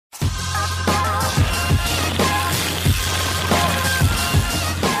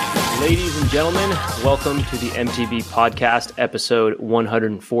gentlemen, welcome to the eMtb podcast, episode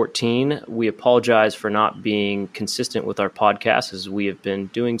 114. We apologize for not being consistent with our podcast as we have been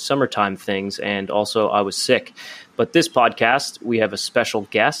doing summertime things, and also I was sick. But this podcast, we have a special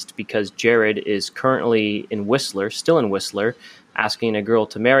guest because Jared is currently in Whistler, still in Whistler, asking a girl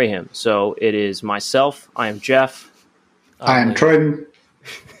to marry him. So it is myself, I am Jeff. I am Troydon.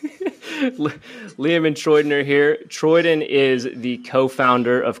 Liam and Troydon are here. Troydon is the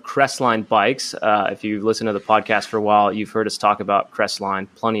co-founder of Crestline Bikes. If you've listened to the podcast for a while, you've heard us talk about Crestline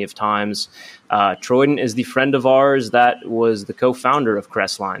plenty of times. Troydon is the friend of ours that was the co-founder of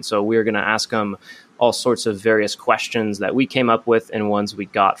Crestline. So we're going to ask him all sorts of various questions that we came up with and ones we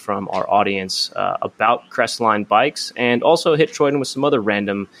got from our audience about Crestline Bikes, and also hit Troydon with some other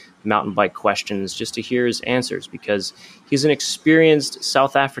random mountain bike questions just to hear his answers because he's an experienced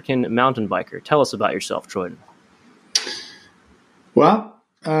South African mountain biker. Tell us about yourself, Troydon. Well,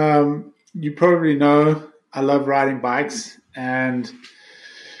 you probably know I love riding bikes and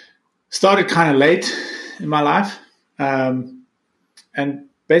started kind of late in my life and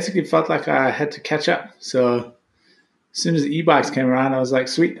basically felt like I had to catch up. So as soon as the e-bikes came around, I was like,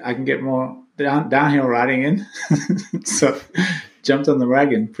 sweet, I can get more downhill riding in. So jumped on the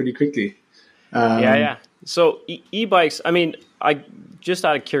wagon pretty quickly. Yeah. So e-bikes, I mean, I just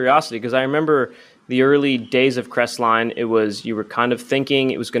out of curiosity, because I remember the early days of Crestline, you were kind of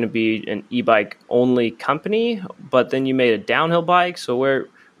thinking it was going to be an e-bike only company, but then you made a downhill bike. So where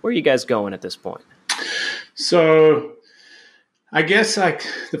are you guys going at this point? So I guess like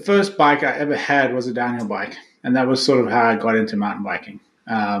the first bike I ever had was a downhill bike, and that was sort of how I got into mountain biking.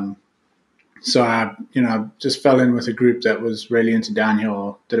 So I, just fell in with a group that was really into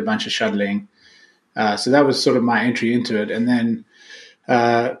downhill, did a bunch of shuttling. So that was sort of my entry into it. And then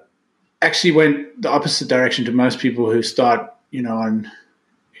actually went the opposite direction to most people who start, on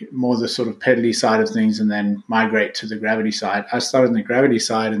more the sort of pedally side of things and then migrate to the gravity side. I started on the gravity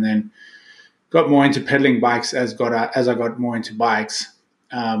side and then got more into pedaling bikes as I got more into bikes.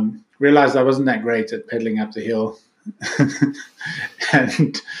 Realized I wasn't that great at pedaling up the hill.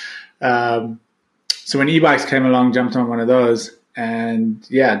 And so when e-bikes came along, jumped on one of those and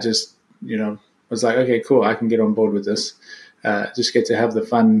just, was like, okay, cool. I can get on board with this. Just get to have the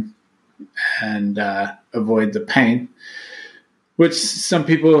fun and avoid the pain, which some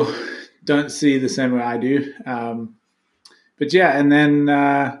people don't see the same way I do. And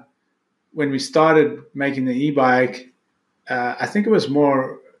then when we started making the e-bike, I think it was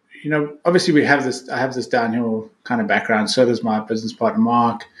more, obviously I have this downhill kind of background. So does my business partner,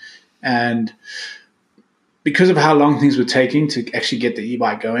 Mark. And because of how long things were taking to actually get the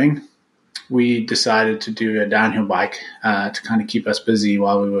e-bike going, we decided to do a downhill bike to kind of keep us busy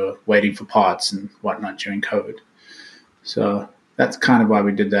while we were waiting for parts and whatnot during COVID. So that's kind of why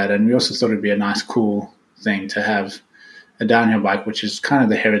we did that. And we also thought it'd be a nice, cool thing to have a downhill bike, which is kind of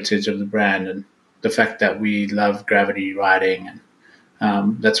the heritage of the brand and the fact that we love gravity riding.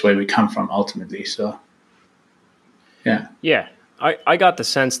 And that's where we come from ultimately. So, yeah. Yeah. I got the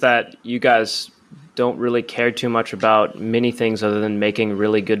sense that you guys don't really care too much about many things other than making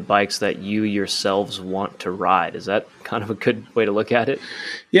really good bikes that you yourselves want to ride. Is that kind of a good way to look at it?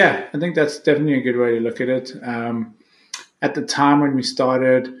 Yeah, I think that's definitely a good way to look at it. At the time when we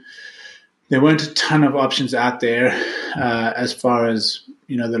started, there weren't a ton of options out there as far as,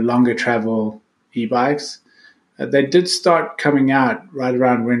 the longer travel e-bikes. They did start coming out right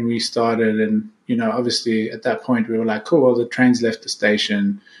around when we started. And, obviously at that point we were like, cool, well, the train's left the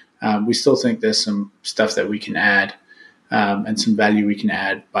station. We still think there's some stuff that we can add and some value we can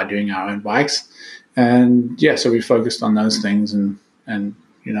add by doing our own bikes. And so we focused on those things and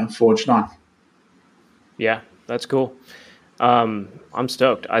forged on. Yeah, that's cool. I'm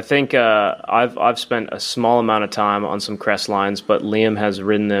stoked. I think I've spent a small amount of time on some Crestlines, but Liam has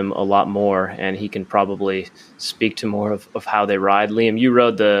ridden them a lot more, and he can probably speak to more of how they ride. Liam, you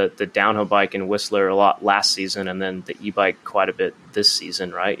rode the downhill bike in Whistler a lot last season, and then the e-bike quite a bit this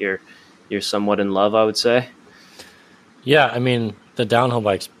season, right? You're somewhat in love, I would say. Yeah, I mean, the downhill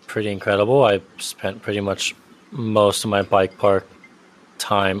bike's pretty incredible. I spent pretty much most of my bike park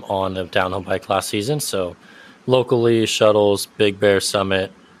time on a downhill bike last season, so locally, shuttles, Big Bear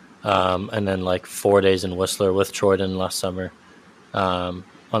Summit, and then like 4 days in Whistler with Troydon last summer on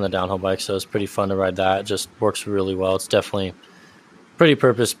the downhill bike. So it's pretty fun to ride that. It just works really well. It's definitely pretty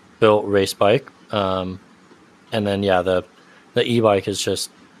purpose-built race bike. And then, the e-bike is just,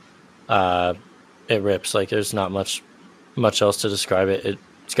 it rips. Like there's not much else to describe it.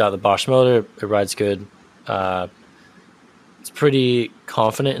 It's got the Bosch motor. It rides good. It's pretty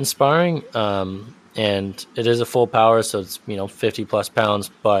confident inspiring. And it is a full power, so it's 50 plus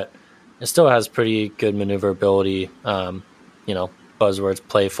pounds, but it still has pretty good maneuverability. You know, buzzwords,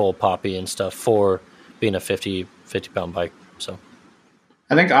 playful, poppy, and stuff for being a 50 pound bike. So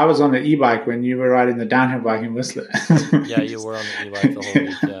I think I was on the e-bike when you were riding the downhill bike in Whistler. yeah, you were on the e-bike the whole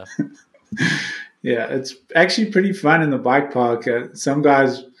week. Yeah. Yeah, it's actually pretty fun in the bike park. Some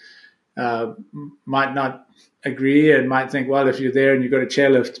guys might not agree and might think, well, if you're there and you've got a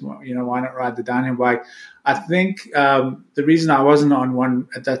chairlift, you know, why not ride the downhill bike? I think the reason I wasn't on one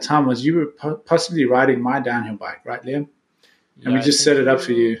at that time was you were possibly riding my downhill bike, right, Liam? Yeah, and we just set it up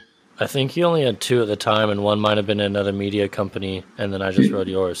for you. I think you only had two at the time, and one might have been another media company, and then I just rode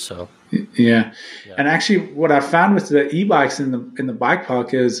yours. So yeah. And actually, what I found with the e-bikes in the bike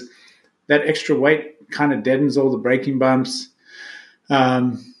park is that extra weight kind of deadens all the braking bumps,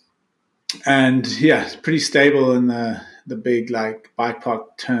 and yeah, it's pretty stable in the big like bike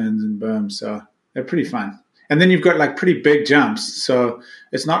park turns and berms. So they're pretty fun. And then you've got like pretty big jumps, so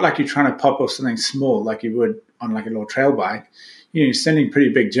it's not like you're trying to pop off something small like you would on like a little trail bike. You know, you're sending pretty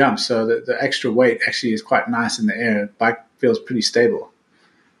big jumps, so the extra weight actually is quite nice in the air. The bike feels pretty stable.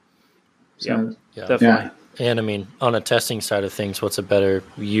 So, yeah, definitely. Yeah. And I mean, on a testing side of things, what's a better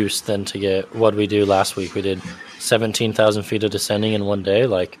use than to get what we do last week? We did 17,000 feet of descending in one day.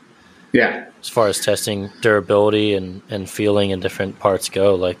 Like, yeah, as far as testing durability and feeling and different parts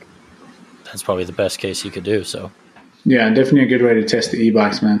go, like that's probably the best case you could do. So, yeah, definitely a good way to test the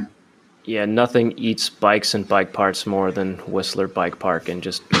e-bikes, man. Yeah, nothing eats bikes and bike parts more than Whistler Bike Park and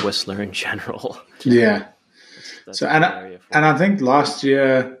just Whistler in general. Yeah. That's and I think last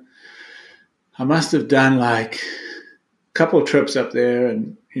year I must have done like a couple of trips up there,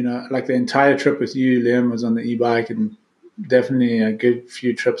 and you know, like the entire trip with you, Liam, was on the e-bike, and definitely a good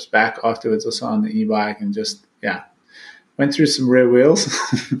few trips back afterwards also on the e-bike, and just went through some rear wheels,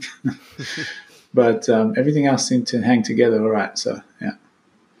 but everything else seemed to hang together all right. So yeah.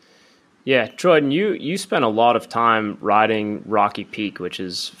 Yeah, Troydon, you spent a lot of time riding Rocky Peak, which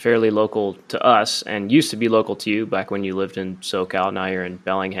is fairly local to us and used to be local to you back when you lived in SoCal. Now you're in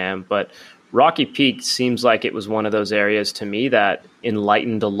Bellingham. But Rocky Peak seems like it was one of those areas to me that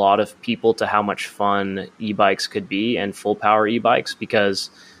enlightened a lot of people to how much fun e-bikes could be and full power e-bikes,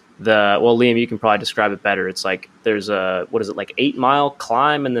 because Liam, you can probably describe it better. It's like there's a, 8-mile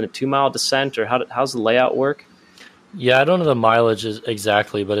climb and then a 2-mile descent, or how's the layout work? Yeah, I don't know the mileage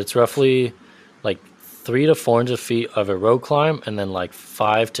exactly, but it's roughly like 300 to 400 feet of a road climb, and then like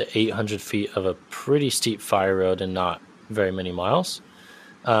 500 to 800 feet of a pretty steep fire road, and not very many miles.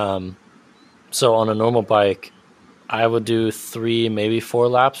 So on a normal bike, I would do 3, maybe 4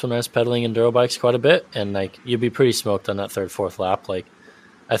 laps when I was pedaling enduro bikes quite a bit, and like you'd be pretty smoked on that 3rd, 4th lap. Like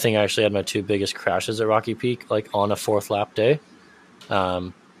I think I actually had my 2 biggest crashes at Rocky Peak like on a 4th lap day.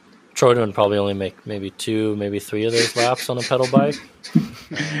 Troydon would probably only make maybe 2, maybe 3 of those laps on a pedal bike.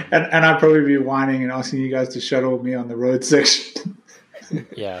 And I'd probably be whining and asking you guys to shuttle me on the road section.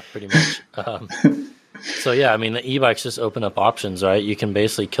 Yeah, pretty much. So yeah, I mean, the e-bikes just open up options, right? You can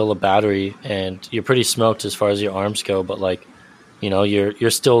basically kill a battery and you're pretty smoked as far as your arms go, but like, you know, you're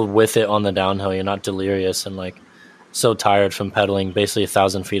still with it on the downhill. You're not delirious and like so tired from pedaling basically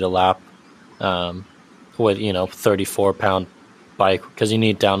 1,000 feet a lap with, 34-pound bike, because you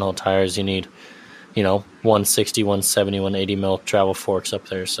need downhill tires. You need, 160, 170, 180 mil travel forks up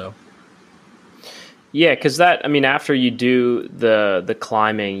there. So yeah, because after you do the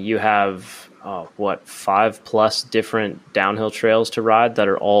climbing, you have 5+ different downhill trails to ride that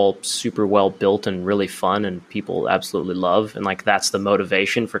are all super well built and really fun and people absolutely love, and like that's the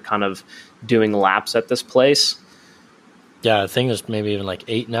motivation for kind of doing laps at this place. Yeah, I think there's maybe even like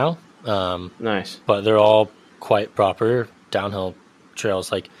 8 now. Nice, but they're all quite proper downhill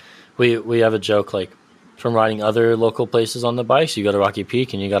trails. Like we have a joke, like from riding other local places on the bikes, you go to Rocky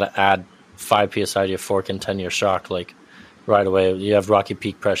Peak and you got to add 5 psi to your fork and 10 your shock. Like right away, you have Rocky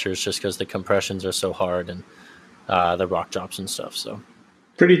Peak pressures just because the compressions are so hard and the rock drops and stuff. So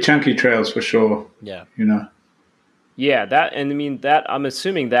pretty chunky trails for sure. Yeah, Yeah, that I'm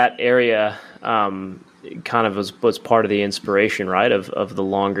assuming that area kind of was part of the inspiration, right, of the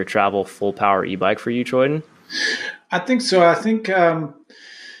longer travel full power e-bike for you, Troydon? I think so. I think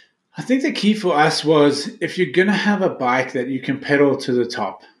the key for us was, if you're going to have a bike that you can pedal to the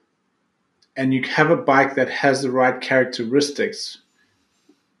top, and you have a bike that has the right characteristics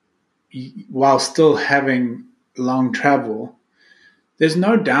while still having long travel, there's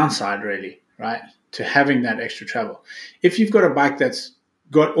no downside really, right, to having that extra travel. If you've got a bike that's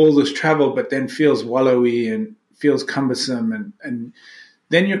got all this travel but then feels wallowy and feels cumbersome, and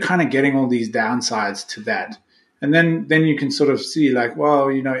then you're kind of getting all these downsides to that. And then you can sort of see like, well,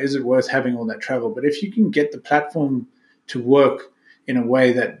 is it worth having all that travel? But if you can get the platform to work in a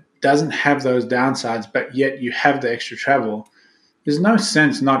way that doesn't have those downsides, but yet you have the extra travel, there's no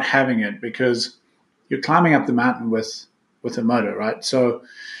sense not having it, because you're climbing up the mountain with a motor, right? So,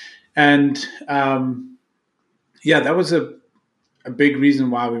 and that was a big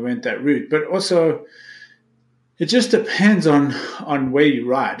reason why we went that route. But also, it just depends on where you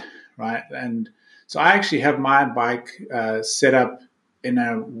ride, right? And so I actually have my bike set up in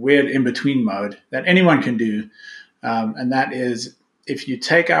a weird in-between mode that anyone can do. And that is, if you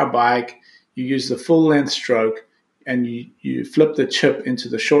take our bike, you use the full length stroke, and you flip the chip into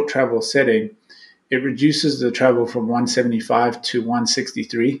the short travel setting, it reduces the travel from 175 to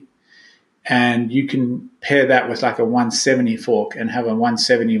 163. And you can pair that with like a 170 fork and have a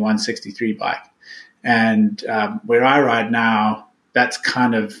 170, 163 bike. And where I ride now, that's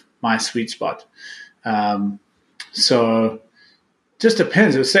kind of my sweet spot. So just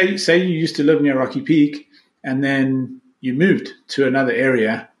depends. So say you used to live near Rocky Peak, and then you moved to another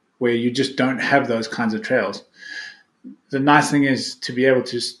area where you just don't have those kinds of trails. The nice thing is to be able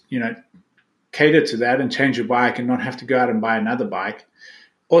to, cater to that and change your bike and not have to go out and buy another bike.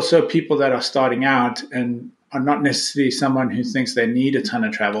 Also, people that are starting out and are not necessarily someone who thinks they need a ton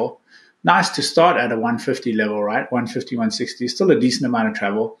of travel, nice to start at a 150 level, right? 150, 160 is still a decent amount of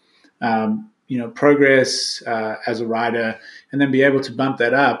travel. Progress as a rider, and then be able to bump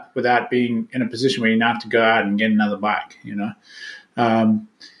that up without being in a position where you now have to go out and get another bike,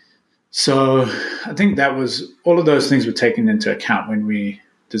 So I think that was, all of those things were taken into account when we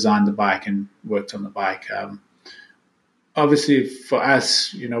designed the bike and worked on the bike. Obviously for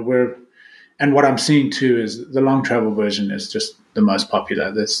us, and what I'm seeing too is the long travel version is just the most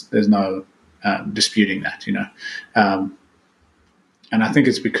popular. There's no disputing that, and I think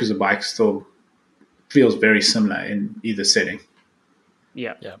it's because the bike still feels very similar in either setting.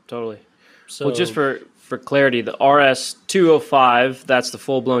 Yeah, totally. So, well, just for clarity, the RS 205, that's the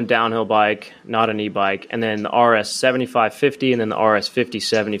full-blown downhill bike, not an e-bike, and then the RS 7550 and then the RS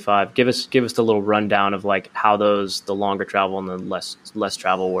 5075. Give us the little rundown of like how the longer travel and the less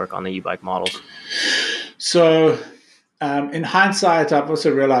travel work on the e-bike models. So, in hindsight, I've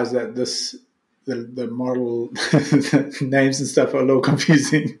also realized that the model names and stuff are a little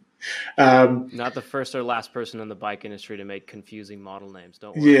confusing. Not the first or last person in the bike industry to make confusing model names.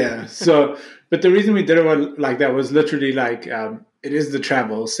 Don't worry. Yeah. So, but the reason we did it like that was literally like it is the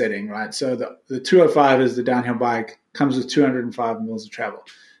travel setting, right? So the 205 is the downhill bike, comes with 205 mils of travel.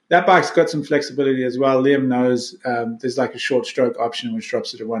 That bike's got some flexibility as well. Liam knows there's like a short stroke option which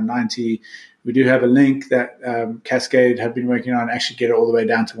drops it to 190. We do have a link that Cascade have been working on, actually get it all the way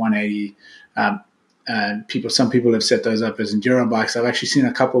down to 180. And some people have set those up as enduro bikes. I've actually seen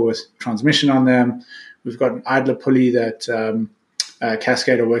a couple with transmission on them. We've got an idler pulley that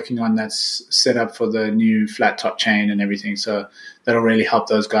Cascade are working on that's set up for the new flat top chain and everything. So that'll really help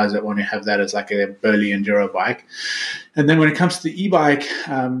those guys that want to have that as like a burly enduro bike. And then when it comes to the e-bike,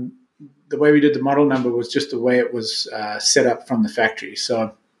 the way we did the model number was just the way it was set up from the factory.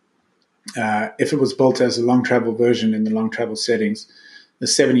 So if it was built as a long travel version in the long travel settings, the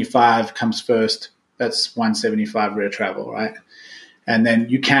 75 comes first. That's 175 rear travel, right? And then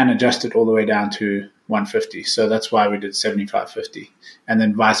you can adjust it all the way down to 150. So that's why we did 7550. And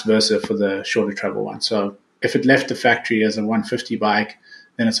then vice versa for the shorter travel one. So if it left the factory as a 150 bike,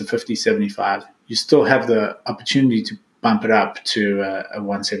 then it's a 50-75. You still have the opportunity to bump it up to a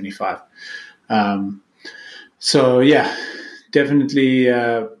 175. So yeah, definitely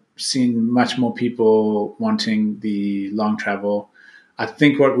seen much more people wanting the long travel. I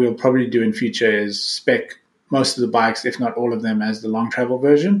think what we'll probably do in future is spec most of the bikes, if not all of them, as the long travel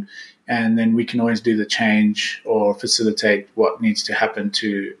version. And then we can always do the change or facilitate what needs to happen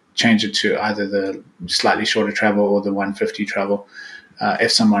to change it to either the slightly shorter travel or the 150 travel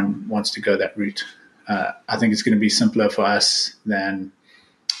if someone wants to go that route. I think it's going to be simpler for us than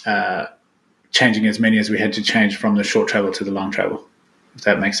changing as many as we had to change from the short travel to the long travel, if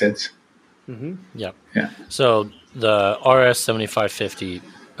that makes sense. Mm-hmm. Yeah. So the RS 7550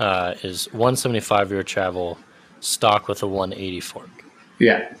 is 175 rear travel, stock with a 180 fork.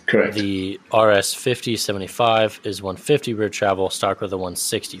 Yeah, correct. The RS 5075 is 150 rear travel, stock with a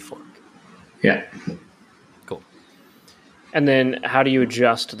 160 fork. Yeah. Cool. And then how do you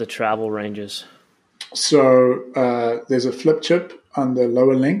adjust the travel ranges? So there's a flip chip on the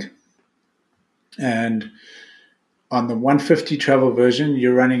lower link, and on the 150 travel version,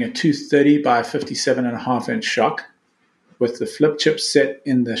 you're running a 230 by 57.5 inch shock with the flip chip set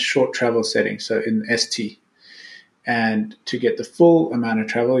in the short travel setting, so in ST. And to get the full amount of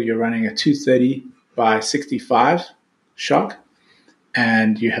travel, you're running a 230 by 65 shock,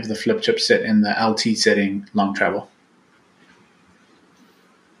 and you have the flip chip set in the LT setting, long travel.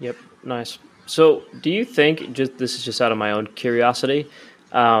 Yep. Nice. So do you think, this is just out of my own curiosity,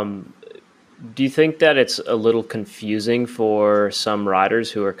 do you think that it's a little confusing for some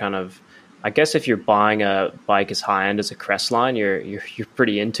riders who are kind of, I guess if you're buying a bike as high end as a Crestline, you're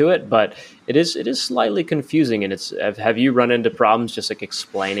pretty into it, but it is slightly confusing. And have you run into problems just like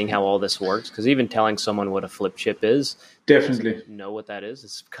explaining how all this works? Because even telling someone what a flip chip is, definitely know what that is,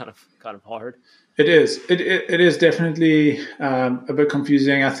 it's kind of hard. It is. It is definitely a bit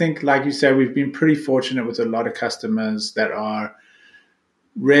confusing. I think, like you said, we've been pretty fortunate with a lot of customers that are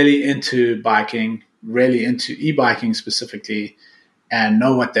really into biking, really into e-biking specifically, and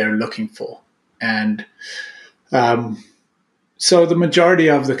know what they're looking for. And so the majority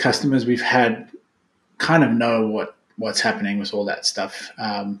of the customers we've had kind of know what's happening with all that stuff.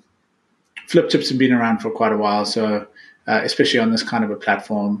 Flip chips have been around for quite a while, so especially on this kind of a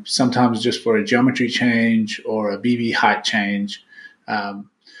platform, sometimes just for a geometry change or a BB height change.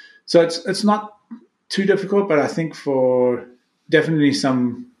 So it's not too difficult, but I think for definitely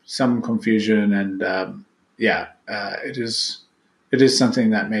some confusion, and it is something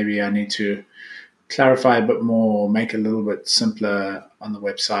that maybe I need to clarify a bit more, make it a little bit simpler on the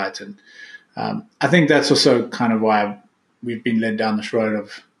website. And I think that's also kind of why we've been led down this road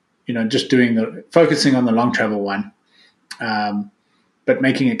of, just focusing on the long travel one, but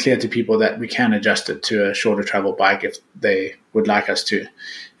making it clear to people that we can adjust it to a shorter travel bike if they would like us to,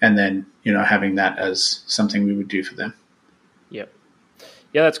 and then, having that as something we would do for them. Yep.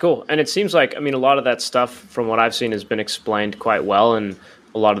 Yeah, that's cool. And it seems like, a lot of that stuff from what I've seen has been explained quite well, and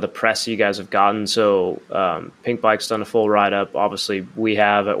a lot of the press you guys have gotten. So Pink Bike's done a full write-up. Obviously, we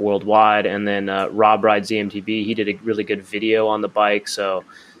have at Worldwide. And then Rob rides eMtb. He did a really good video on the bike. So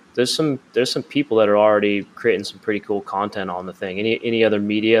there's some people that are already creating some pretty cool content on the thing. Any other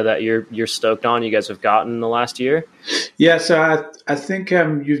media that you're stoked on you guys have gotten in the last year? Yeah, so I think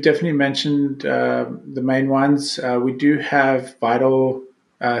you've definitely mentioned the main ones. We do have Vital,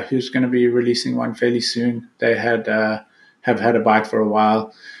 who's going to be releasing one fairly soon. They have had a bike for a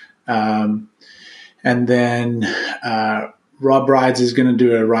while. And then Rob Rides is going to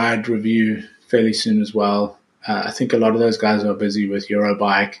do a ride review fairly soon as well. I think a lot of those guys are busy with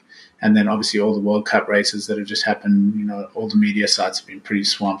Eurobike, and then obviously all the World Cup races that have just happened. All the media sites have been pretty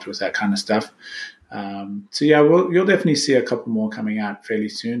swamped with that kind of stuff. So yeah, you'll definitely see a couple more coming out fairly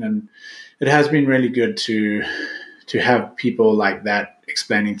soon, and it has been really good to have people like that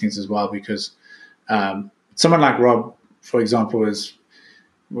explaining things as well, because someone like Rob, for example, is,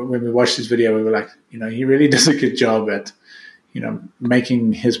 when we watched his video, we were like, he really does a good job at,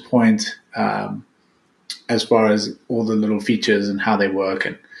 making his point as far as all the little features and how they work.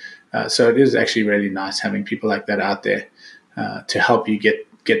 And so it is actually really nice having people like that out there to help you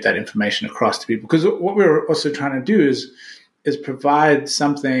get that information across to people. Because what we're also trying to do is provide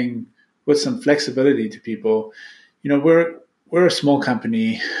something with some flexibility to people. We're a small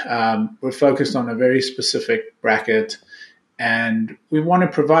company. We're focused on a very specific bracket, and we want to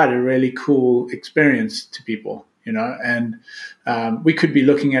provide a really cool experience to people, and we could be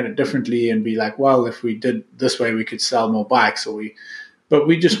looking at it differently and be like, well, if we did this way, we could sell more bikes, but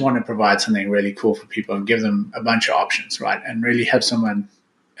we just want to provide something really cool for people and give them a bunch of options, right? And really have someone,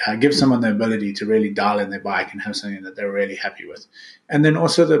 give someone the ability to really dial in their bike and have something that they're really happy with. And then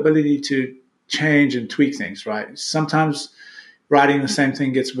also the ability to change and tweak things, right? Sometimes riding the same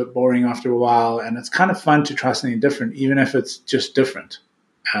thing gets a bit boring after a while, and it's kind of fun to try something different, even if it's just different.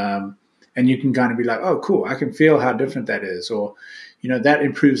 And you can kind of be like, oh, cool, I can feel how different that is, or, that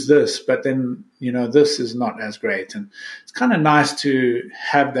improves this, but then, this is not as great. And it's kind of nice to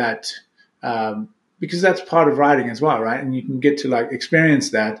have that, because that's part of riding as well, right? And you can get to experience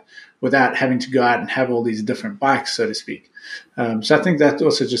that without having to go out and have all these different bikes, so to speak. So I think that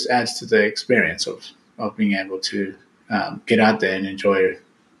also just adds to the experience of being able to get out there and enjoy,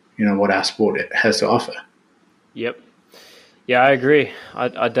 what our sport has to offer. Yep. Yeah, I agree.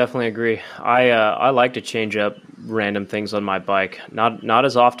 I definitely agree. I like to change up random things on my bike. Not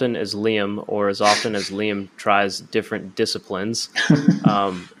as often as Liam, or as often as Liam tries different disciplines.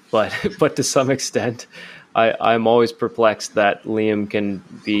 But to some extent, I'm always perplexed that Liam can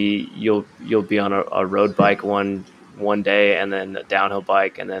be, you'll be on a road bike one day, and then a downhill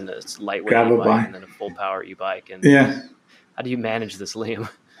bike, and then a lightweight gravel e-bike, and then a full power e-bike. And yeah, how do you manage this, Liam?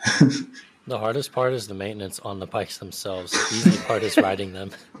 The hardest part is the maintenance on the bikes themselves. The easy part is riding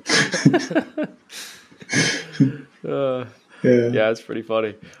them. Yeah, it's pretty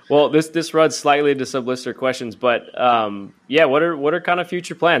funny. Well, this runs slightly into some listener questions, but what are kind of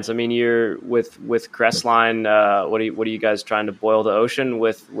future plans? I mean, you're with Crestline. What are you guys trying to boil the ocean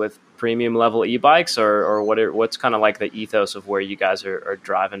with premium level e-bikes, or what's kind of like the ethos of where you guys are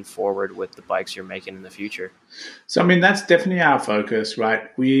driving forward with the bikes you're making in the future? So I mean, that's definitely our focus,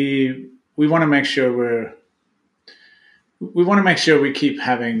 right? We want to make sure we keep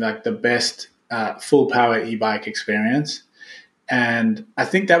having like the best full power e-bike experience. And I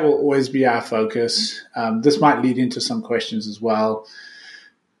think that will always be our focus. This might lead into some questions as well.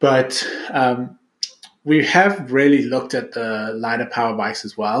 But we have really looked at the lighter power bikes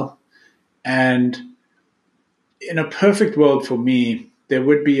as well. And in a perfect world for me, there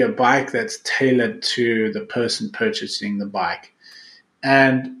would be a bike that's tailored to the person purchasing the bike.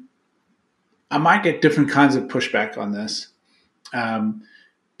 And I might get different kinds of pushback on this.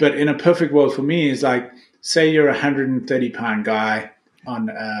 But in a perfect world for me is like, say you're a 130-pound guy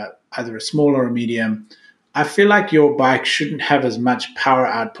on either a small or a medium. I feel like your bike shouldn't have as much power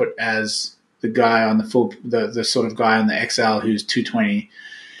output as the guy on the sort of guy on the XL who's 220.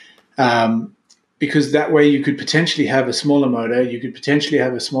 Because that way you could potentially have a smaller motor, you could potentially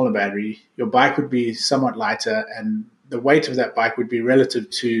have a smaller battery. Your bike would be somewhat lighter, and the weight of that bike would be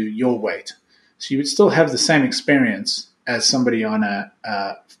relative to your weight. So you would still have the same experience as somebody on a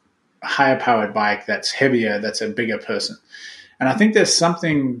higher powered bike that's heavier, that's a bigger person. And I think there's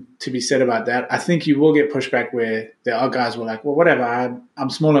something to be said about that. I think you will get pushback where there are guys who are like, well, whatever, I'm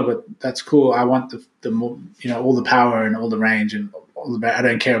smaller, but that's cool. I want the more, all the power and all the range and all the, I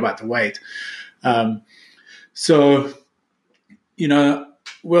don't care about the weight. We'll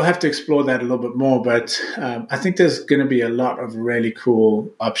have to explore that a little bit more, but I think there's going to be a lot of really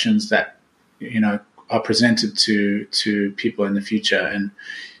cool options that, are presented to people in the future. And,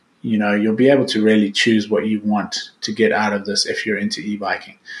 you'll be able to really choose what you want to get out of this if you're into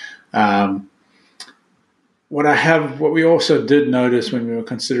e-biking. What we also did notice when we were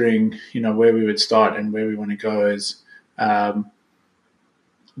considering, where we would start and where we want to go is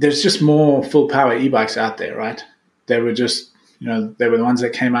there's just more full power e-bikes out there, right? They were just, they were the ones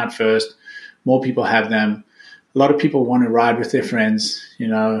that came out first. More people have them. A lot of people want to ride with their friends,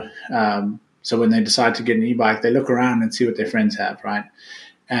 so when they decide to get an e-bike, they look around and see what their friends have, right?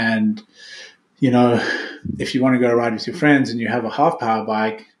 And, if you want to go ride with your friends and you have a half power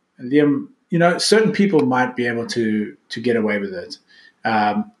bike, certain people might be able to get away with it.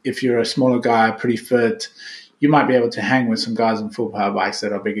 If you're a smaller guy, pretty fit, you might be able to hang with some guys on full power bikes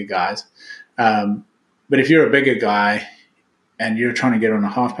that are bigger guys. But if you're a bigger guy and you're trying to get on a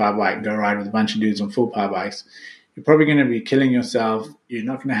half power bike and go ride with a bunch of dudes on full power bikes, you're probably going to be killing yourself. You're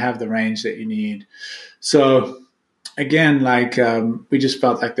not going to have the range that you need. So again, we just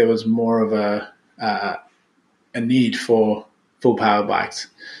felt like there was more of a need for full power bikes.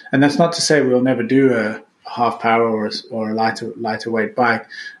 And that's not to say we'll never do a half power or a lighter weight bike.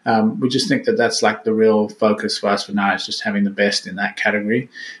 We just think that that's like the real focus for us for now, is just having the best in that category,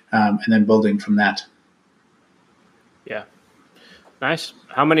 and then building from that. Yeah. Nice.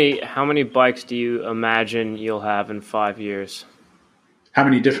 How many bikes do you imagine you'll have in 5 years? How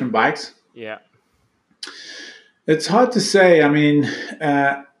many different bikes? Yeah. It's hard to say. I mean,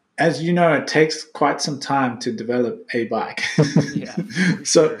 as you know, it takes quite some time to develop a bike. Yeah.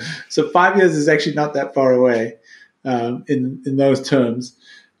 So 5 years is actually not that far away in those terms.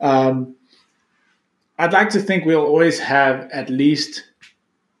 I'd like to think we'll always have at least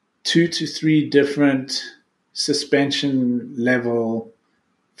 2 to 3 different suspension level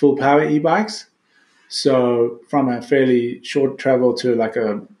full power e-bikes. So from a fairly short travel to like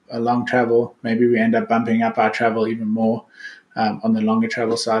a long travel, maybe we end up bumping up our travel even more on the longer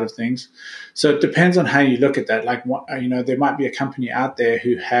travel side of things. So it depends on how you look at that. Like, there might be a company out there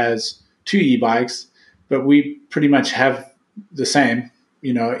who has 2 e-bikes, but we pretty much have the same,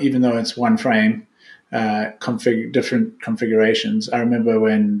 even though it's one frame, different configurations. I remember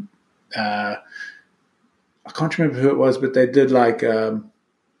when, I can't remember who it was, but they did like,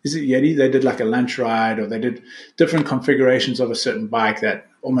 is it Yeti? They did like a lunch ride, or they did different configurations of a certain bike that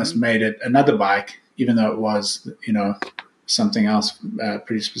almost made it another bike, even though it was, something else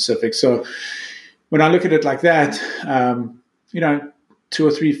pretty specific. So when I look at it like that, 2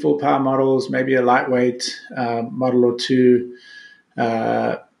 or 3 full power models, maybe a lightweight model or 2.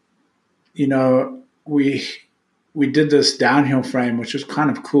 We did this downhill frame, which was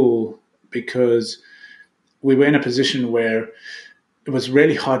kind of cool because we were in a position where it was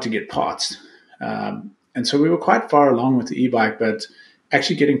really hard to get parts. And so we were quite far along with the e-bike, but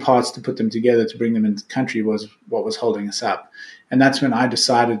actually getting parts to put them together to bring them into the country was what was holding us up. And that's when I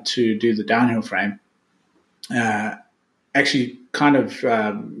decided to do the downhill frame. actually kind of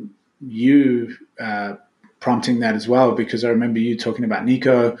you prompting that as well, because I remember you talking about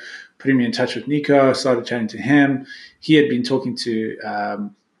Nico, putting me in touch with Nico, started chatting to him. He had been talking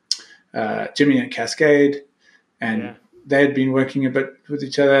to Jimmy at Cascade, and they had been working a bit with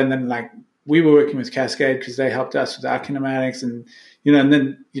each other. And then like we were working with Cascade because they helped us with our kinematics, and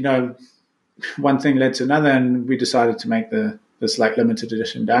then one thing led to another, and we decided to make this like limited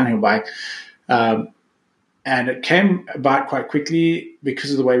edition downhill bike. And it came about quite quickly because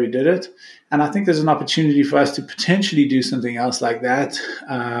of the way we did it. And I think there's an opportunity for us to potentially do something else like that,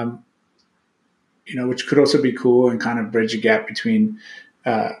 which could also be cool and kind of bridge a gap between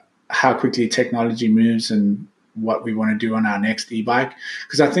how quickly technology moves and what we want to do on our next e-bike.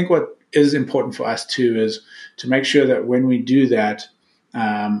 Because I think what is important for us too is to make sure that when we do that,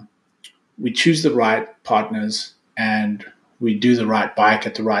 we choose the right partners and we do the right bike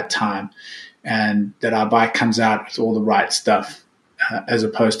at the right time, and that our bike comes out with all the right stuff, as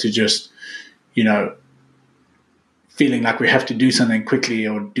opposed to just, feeling like we have to do something quickly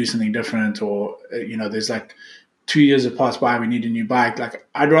or do something different, or, there's like 2 years have passed by, we need a new bike. Like,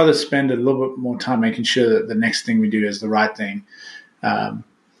 I'd rather spend a little bit more time making sure that the next thing we do is the right thing,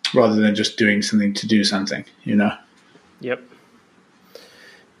 rather than just doing something to do something, Yep.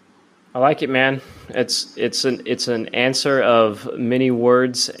 I like it, man. It's an answer of many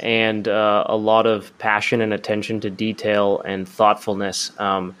words and a lot of passion and attention to detail and thoughtfulness,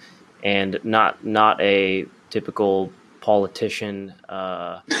 and not a typical politician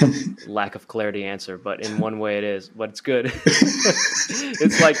lack of clarity answer. But in one way, it is. But it's good.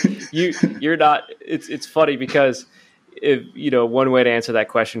 It's like you're not. It's funny because, if one way to answer that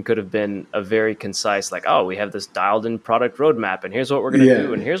question could have been a very concise, like, oh, we have this dialed in product roadmap and here's what we're going to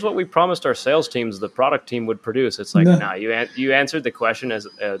do. And here's what we promised our sales teams the product team would produce. It's like, no, you answered the question as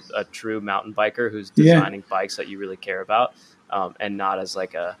a true mountain biker who's designing bikes that you really care about, and not as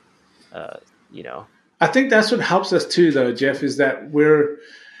like I think that's what helps us too, though, Jeff, is that we're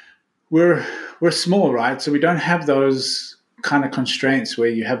small, right? So we don't have those kind of constraints where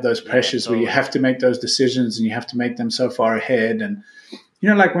you have those pressures where you have to make those decisions and you have to make them so far ahead. And,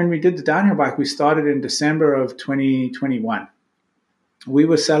 like when we did the downhill bike, we started in December of 2021. We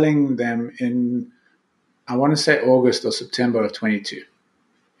were selling them in, I want to say August or September of 22.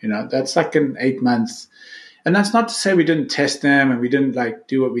 That's like an 8 months. And that's not to say we didn't test them and we didn't like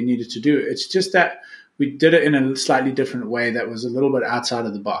do what we needed to do. It's just that we did it in a slightly different way that was a little bit outside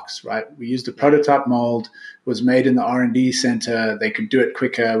of the box, right? We used a prototype mold, was made in the R&D center. They could do it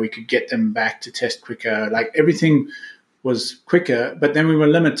quicker. We could get them back to test quicker. Like, everything was quicker, but then we were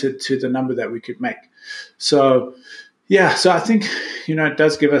limited to the number that we could make. So I think, it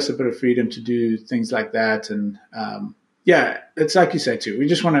does give us a bit of freedom to do things like that. And it's like you say too, we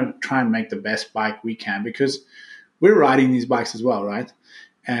just want to try and make the best bike we can, because we're riding these bikes as well, right?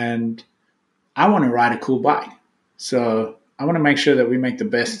 And I want to ride a cool bike. So I want to make sure that we make the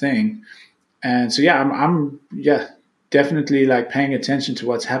best thing. And so, I'm definitely like paying attention to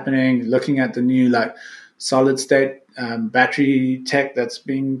what's happening, looking at the new like solid state battery tech that's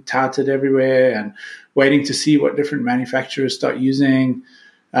being touted everywhere, and waiting to see what different manufacturers start using,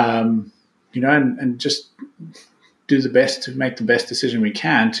 and just do the best to make the best decision we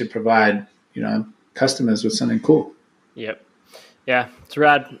can to provide, customers with something cool. Yep. Yeah, it's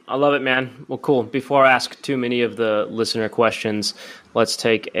rad. I love it, man. Well, cool. Before I ask too many of the listener questions, let's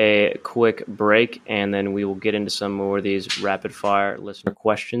take a quick break, and then we will get into some more of these rapid-fire listener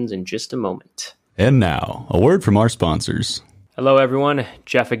questions in just a moment. And now, a word from our sponsors. Hello, everyone.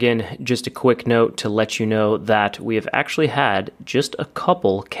 Jeff again. Just a quick note to let you know that we have actually had just a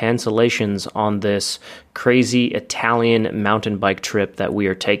couple cancellations on this crazy Italian mountain bike trip that we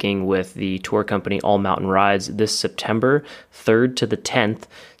are taking with the tour company All Mountain Rides this September 3rd to the 10th.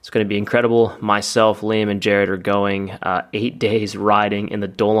 It's going to be incredible. Myself, Liam, and Jared are going 8 days riding in the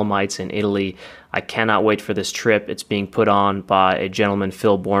Dolomites in Italy. I cannot wait for this trip. It's being put on by a gentleman,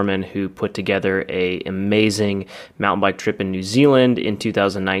 Phil Borman, who put together an amazing mountain bike trip in New Zealand in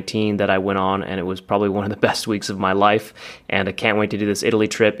 2019 that I went on, and it was probably one of the best weeks of my life. And I can't wait to do this Italy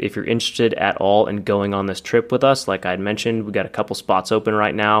trip. If you're interested at all in going on this trip with us, like I had mentioned, we got a couple spots open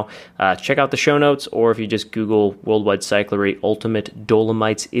right now. Check out the show notes, or if you just Google Worldwide Cyclery Ultimate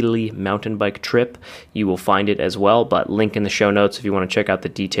Dolomites Italy mountain bike trip, you will find it as well. But link in the show notes if you want to check out the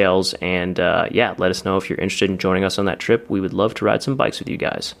details. And let us know if you're interested in joining us on that trip. We would love to ride some bikes with you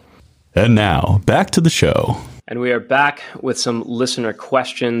guys. And now, back to the show. And we are back with some listener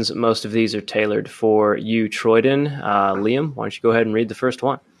questions. Most of these are tailored for you, Troydon. Liam, why don't you go ahead and read the first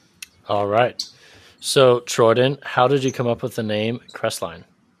one? All right. So, Troydon, how did you come up with the name Crestline?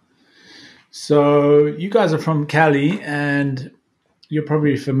 So you guys are from Cali, and you're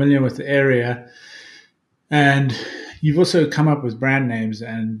probably familiar with the area. And you've also come up with brand names,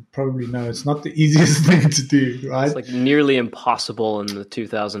 and probably know it's not the easiest thing to do, right? It's like nearly impossible in the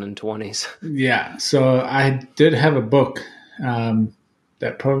 2020s. Yeah. So I did have a book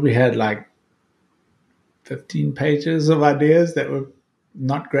that probably had like 15 pages of ideas that were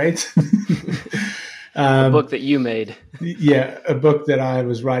not great. A book that you made. Yeah, a book that I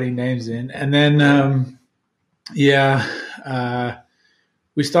was writing names in. And then,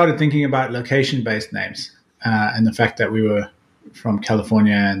 we started thinking about location-based names and the fact that we were from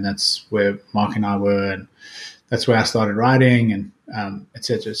California, and that's where Mark and I were, and that's where I started riding, and et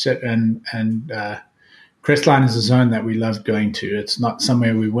cetera, et cetera. And Crestline is a zone that we loved going to. It's not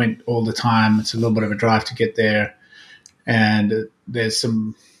somewhere we went all the time. It's a little bit of a drive to get there. And there's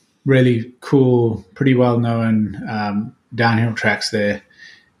some really cool, pretty well-known downhill tracks there.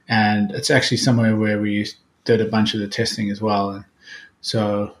 And it's actually somewhere where we did a bunch of the testing as well. And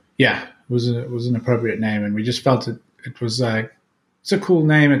so, yeah, it was an appropriate name. And we just felt it was like, it's a cool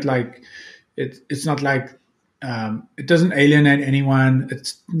name. It's not like, it doesn't alienate anyone.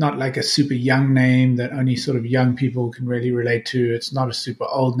 It's not like a super young name that only sort of young people can really relate to. It's not a super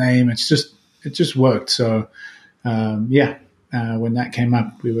old name. It just worked. So, when that came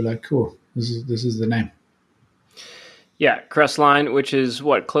up, we were like, cool, this is the name. Yeah, Crestline, which is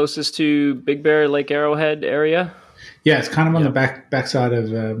what, closest to Big Bear, Lake Arrowhead area? Yeah, it's kind of on the backside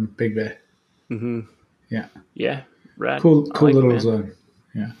of Big Bear. Mm-hmm. Yeah. Yeah, rad. Cool like little zone.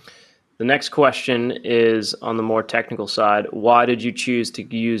 Yeah. The next question is on the more technical side. Why did you choose to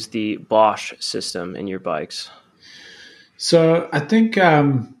use the Bosch system in your bikes? So I think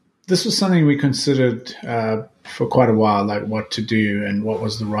this was something we considered for quite a while, like what to do and what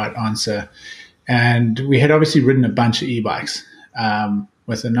was the right answer. And we had obviously ridden a bunch of e-bikes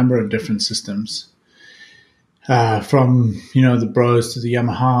with a number of different systems, from the Bros to the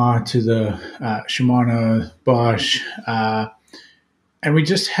Yamaha to the Shimano, Bosch, and we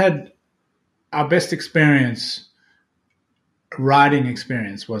just had our best riding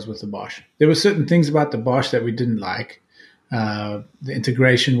experience was with the Bosch. There were certain things about the Bosch that we didn't like. The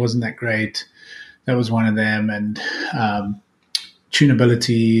integration wasn't that great. That was one of them. And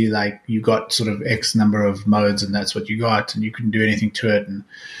tunability, like you got sort of X number of modes and that's what you got, and you couldn't do anything to it. And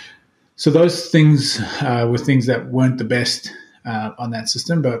so those things were things that weren't the best on that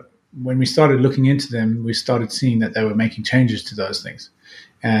system. But when we started looking into them, we started seeing that they were making changes to those things.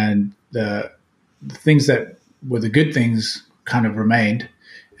 And the things that were the good things kind of remained,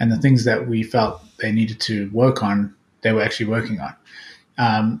 and the things that we felt they needed to work on, they were actually working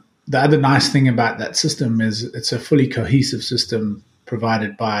on. The other nice thing about that system is it's a fully cohesive system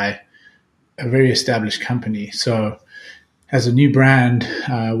provided by a very established company. So as a new brand,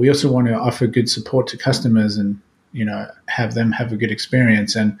 we also want to offer good support to customers and, have them have a good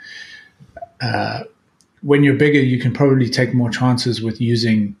experience. And when you're bigger, you can probably take more chances with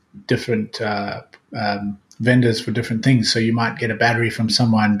using different vendors for different things. So you might get a battery from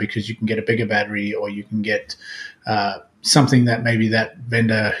someone because you can get a bigger battery, or you can get something that maybe that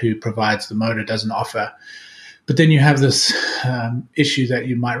vendor who provides the motor doesn't offer. But then you have this issue that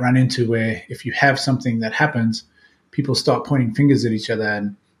you might run into where if you have something that happens, people start pointing fingers at each other.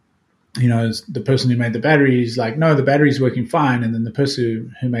 And, the person who made the battery is like, no, the battery's working fine. And then the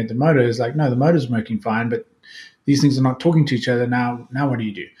person who made the motor is like, no, the motor's working fine, but these things are not talking to each other. Now what do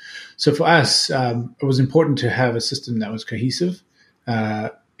you do? So for us, it was important to have a system that was cohesive.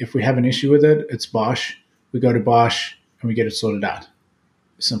 If we have an issue with it, it's Bosch. We go to Bosch and we get it sorted out.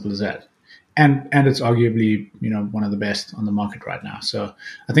 As simple as that. And it's arguably, one of the best on the market right now. So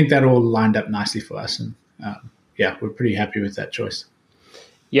I think that all lined up nicely for us. And we're pretty happy with that choice.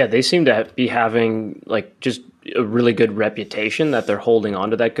 Yeah, they seem to be having just a really good reputation, that they're holding on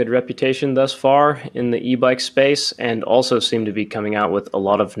to that good reputation thus far in the e-bike space, and also seem to be coming out with a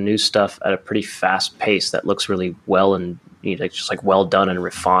lot of new stuff at a pretty fast pace that looks really well and just well done and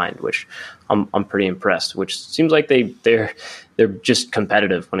refined, which I'm pretty impressed. Which seems like they're just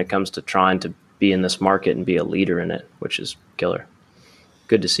competitive when it comes to trying to be in this market and be a leader in it, which is killer.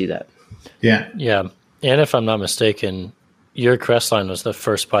 Good to see that. Yeah. And if I'm not mistaken, your Crestline was the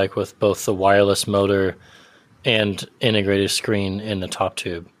first bike with both the wireless motor and integrated screen in the top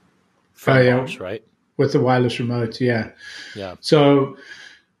tube. Bosch, right? With the wireless remote, yeah. Yeah. So,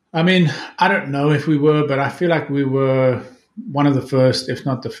 I mean, I don't know if we were, but I feel like we were one of the first, if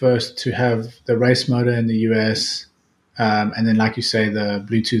not the first, to have the race motor in the US. And then, like you say, the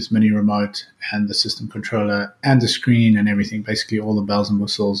Bluetooth mini remote and the system controller and the screen and everything, basically all the bells and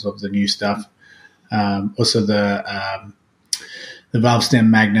whistles of the new stuff. Also the valve stem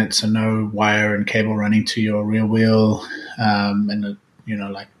magnet, so no wire and cable running to your rear wheel, and a,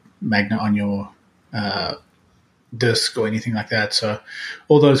 like magnet on your disc or anything like that. So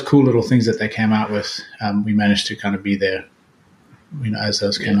all those cool little things that they came out with, we managed to kind of be there, as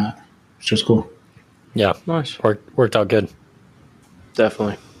those came out, which was cool. Yeah, nice. Worked out good.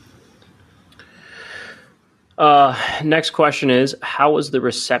 Definitely. Next question is, how was the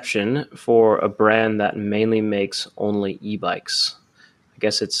reception for a brand that mainly makes only e-bikes? I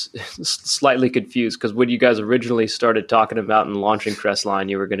guess it's slightly confused because when you guys originally started talking about and launching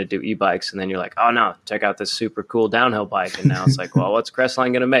Crestline, you were going to do e-bikes, and then you're like, oh no, check out this super cool downhill bike. And now it's like, well, what's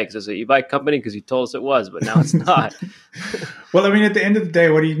Crestline going to make? Is this an e-bike company? Because you told us it was, but now it's not. Well, I mean, at the end of the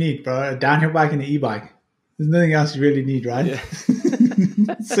day, what do you need, bro? A downhill bike and an e-bike. There's nothing else you really need, right? Yeah.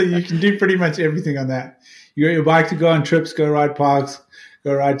 So you can do pretty much everything on that. You got your bike to go on trips, go ride parks,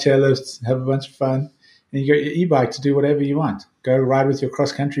 go ride chairlifts, have a bunch of fun. And you got your e-bike to do whatever you want. Go ride with your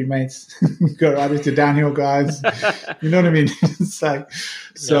cross-country mates. Go ride with your downhill guys. You know what I mean? It's like,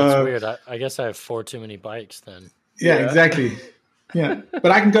 so it's weird. I guess I have 4 too many bikes then. Yeah, exactly. Yeah,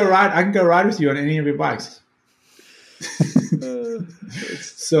 but I can go ride with you on any of your bikes.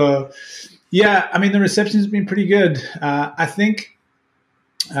 So, yeah, I mean, the reception has been pretty good. I think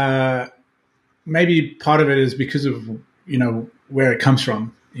maybe part of it is because of, where it comes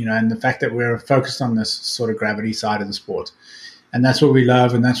from, and the fact that we're focused on this sort of gravity side of the sport. And that's what we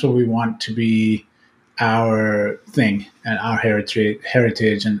love, and that's what we want to be our thing and our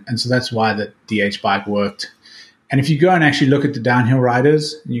heritage. And so that's why the DH bike worked. And if you go and actually look at the downhill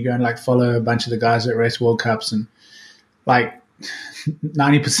riders, and you go and follow a bunch of the guys that race World Cups, and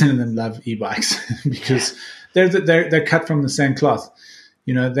 90% of them love e-bikes because they're cut from the same cloth.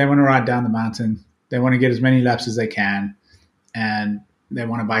 They want to ride down the mountain. They want to get as many laps as they can, and they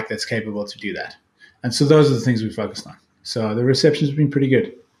want a bike that's capable to do that. And so those are the things we focused on. So the reception has been pretty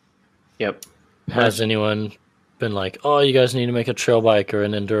good. Yep. Has anyone been like, oh, you guys need to make a trail bike or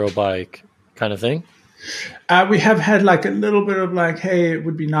an enduro bike kind of thing? We have had a little bit of hey, it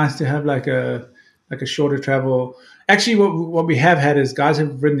would be nice to have a shorter travel. Actually, what we have had is guys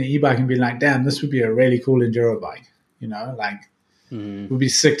have ridden the e-bike and been like, damn, this would be a really cool enduro bike. It would be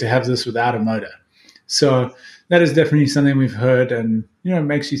sick to have this without a motor. So that is definitely something we've heard, and it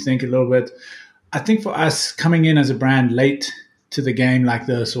makes you think a little bit. I think for us, coming in as a brand late to the game like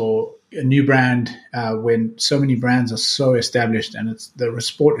this, or a new brand when so many brands are so established and the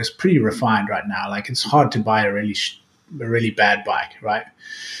sport is pretty refined right now. It's hard to buy a really bad bike, right?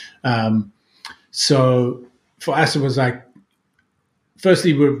 So for us, it was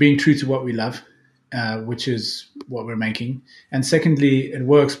firstly, we're being true to what we love, which is what we're making. And secondly, it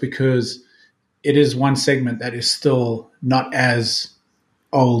works because it is one segment that is still not as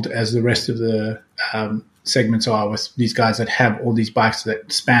old as the rest of the segments are, with these guys that have all these bikes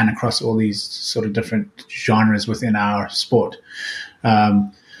that span across all these sort of different genres within our sport.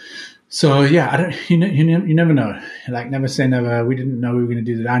 So yeah, you never know. Never say never. We didn't know we were going to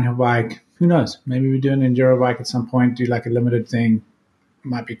do the downhill bike. Who knows? Maybe we do an enduro bike at some point. Do a limited thing.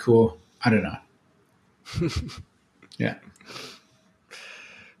 Might be cool. I don't know. Yeah.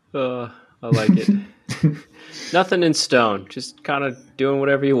 I like it. Nothing in stone. Just kind of doing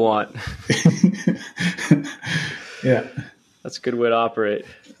whatever you want. Yeah. That's a good way to operate.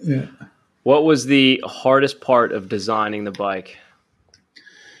 Yeah. What was the hardest part of designing the bike?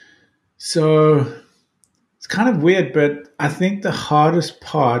 So it's kind of weird, but I think the hardest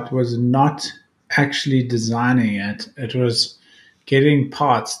part was not actually designing it. It was getting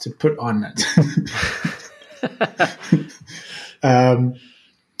parts to put on it.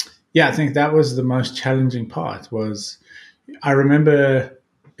 Yeah, I think that was the most challenging part. I remember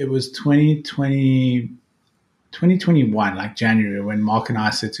it was 2021, January, when Mark and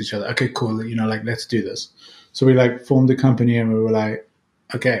I said to each other, okay, cool, let's do this. So we formed a company, and we were like,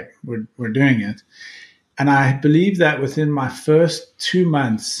 okay, we're doing it. And I believe that within my first 2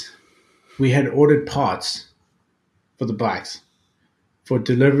 months, we had ordered parts for the bikes for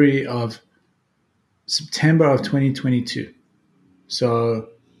delivery of September of 2022. So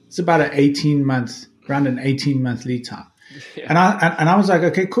it's about around an 18-month lead time. Yeah. And I was like,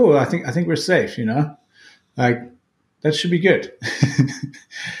 okay, cool. I think we're safe, that should be good.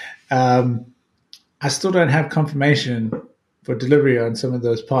 I still don't have confirmation for delivery on some of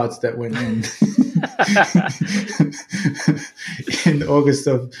those parts that went in in August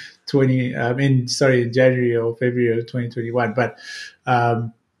of in January or February of 2021. But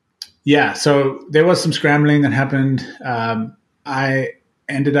yeah, so there was some scrambling that happened. I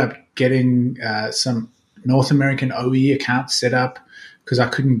ended up getting some North American OE accounts set up because I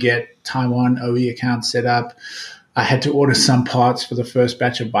couldn't get Taiwan OE accounts set up. I had to order some parts for the first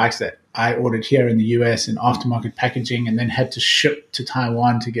batch of bikes that I ordered here in the US in aftermarket packaging, and then had to ship to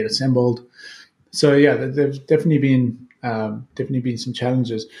Taiwan to get assembled. So yeah, there's definitely been some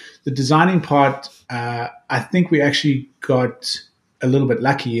challenges. The designing part, I think we actually got a little bit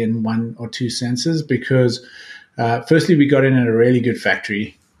lucky in one or two senses because, firstly, we got in at a really good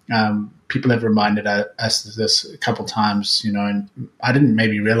factory. People have reminded us of this a couple times, and I didn't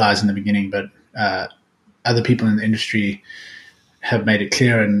maybe realize in the beginning, but other people in the industry have made it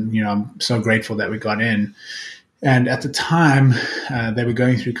clear, and I'm so grateful that we got in. And at the time, they were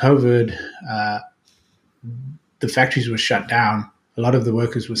going through COVID. The factories were shut down. A lot of the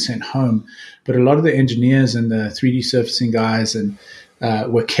workers were sent home, but a lot of the engineers and the 3D surfacing guys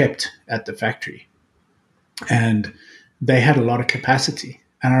were kept at the factory, and they had a lot of capacity.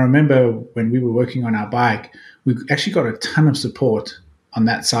 And I remember when we were working on our bike, we actually got a ton of support on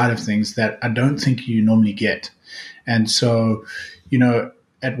that side of things that I don't think you normally get. And so,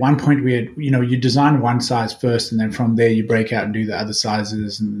 at one point we had, you design one size first, and then from there you break out and do the other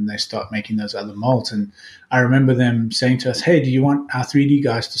sizes, and then they start making those other molds. And I remember them saying to us, "Hey, do you want our 3D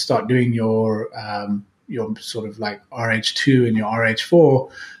guys to start doing your sort of like RH2 and your RH4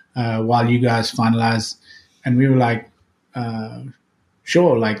 while you guys finalize?" And we were like,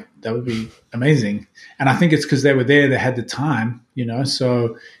 sure, like that would be amazing. And I think it's because they were there, they had the time,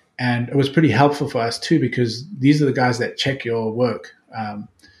 so, and it was pretty helpful for us too, because these are the guys that check your work.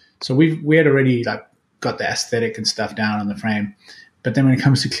 So we had already like got the aesthetic and stuff down on the frame, but then when it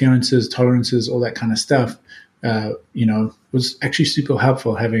comes to clearances, tolerances, all that kind of stuff, was actually super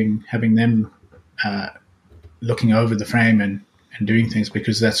helpful having them looking over the frame and doing things,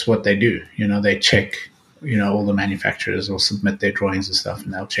 because that's what they do. They check, all the manufacturers will submit their drawings and stuff,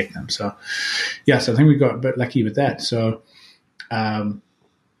 and they'll check them. So yeah, so I think we got a bit lucky with that. So I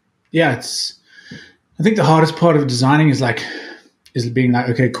think the hardest part of designing is being like,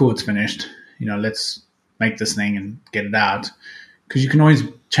 okay, cool, it's finished. Let's make this thing and get it out. Because you can always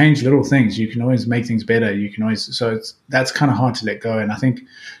change little things. You can always make things better. That's kind of hard to let go. And I think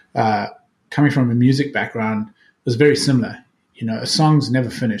coming from a music background, it was very similar. A song's never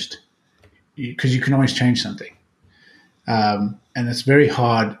finished because you can always change something. And it's very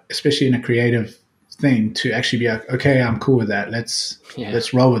hard, especially in a creative thing, to actually be like, okay, I'm cool with that. Let's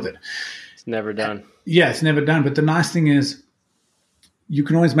roll with it. It's never done. Yeah, it's never done. But the nice thing is you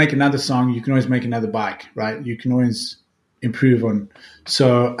can always make another song. You can always make another bike, right? You can always improve on.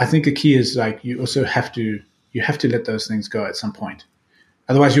 So I think the key is like you also have to let those things go at some point.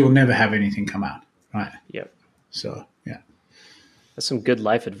 Otherwise you will never have anything come out, right? Yep. So, yeah. That's some good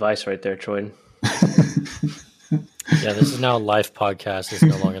life advice right there, Troydon. Yeah, this is now a life podcast. It's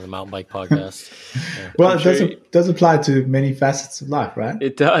no longer the mountain bike podcast. Yeah. Well, it does apply to many facets of life, right?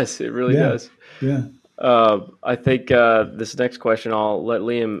 It does. It really does. Yeah. I think this next question I'll let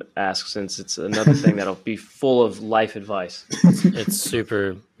Liam ask, since it's another thing that'll be full of life advice. It's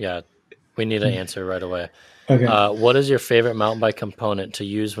super, we need an answer right away. Okay. What is your favorite mountain bike component to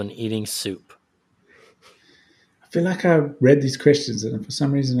use when eating soup? I feel like I read these questions, and for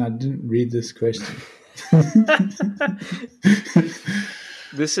some reason I didn't read this question.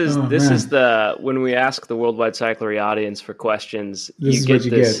 This is when we ask the Worldwide Cyclery audience for questions, you get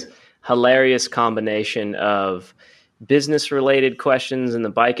this hilarious combination of business related questions in the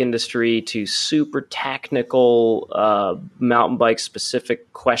bike industry to super technical mountain bike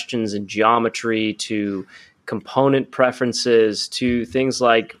specific questions in geometry to component preferences to things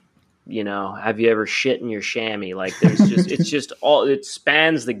like, have you ever shit in your chamois? Like it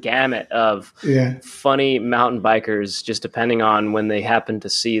spans the gamut of funny mountain bikers, just depending on when they happen to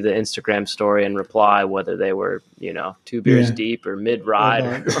see the Instagram story and reply, whether they were, 2 beers deep or mid ride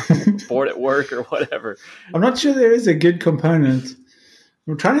or bored at work or whatever. I'm not sure there is a good component.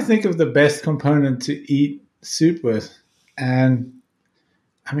 I'm trying to think of the best component to eat soup with. And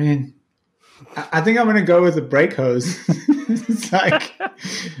I mean, I think I'm going to go with the brake hose. It's like,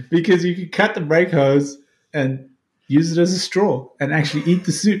 because you could cut the brake hose and use it as a straw and actually eat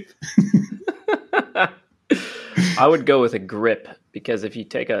the soup. I would go with a grip, because if you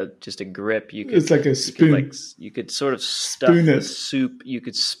take just a grip, you could, it's like a spoon. You could sort of stuff the soup. You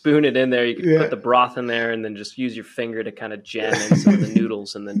could spoon it in there. You could put the broth in there, and then just use your finger to kind of jam in some of the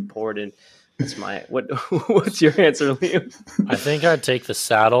noodles, and then pour it in. That's what's your answer, Liam? I think I'd take the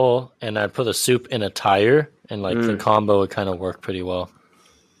saddle and I'd put the soup in a tire, and the combo would kind of work pretty well.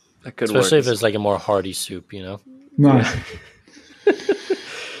 That could Especially work. if it's like a more hearty soup, Nice.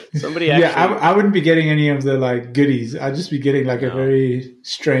 Somebody actually, I wouldn't be getting any of the goodies. I'd just be getting a very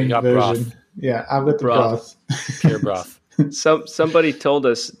strange version. Broth. Yeah, I've got the broth. Pure broth. Somebody told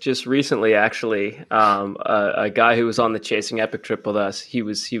us just recently, actually, a guy who was on the Chasing Epic trip with us. He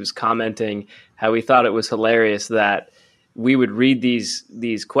was commenting how he thought it was hilarious that we would read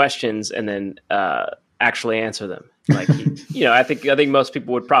these questions and then actually answer them. Like, I think most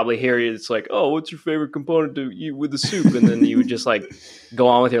people would probably hear it. It's like, oh, what's your favorite component to eat with the soup? And then you would just like go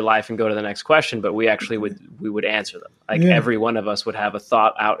on with your life and go to the next question. But we actually would answer them. Like every one of us would have a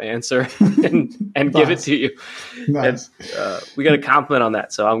thought out answer and give it to you. Nice. And, we got a compliment on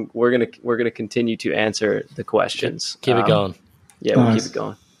that. So we're gonna continue to answer the questions. Keep it going. Yeah, we'll keep it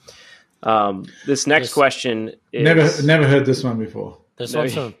going. This next question is never heard this one before. There's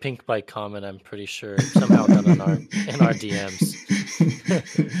also a Pink Bike comment, I'm pretty sure, somehow done in our DMs.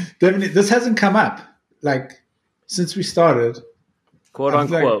 Definitely, this hasn't come up like since we started. Quote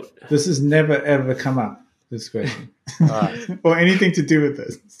unquote. Like, this has never ever come up. This question or anything to do with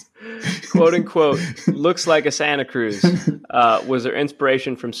this. Quote unquote. Looks like a Santa Cruz. Was there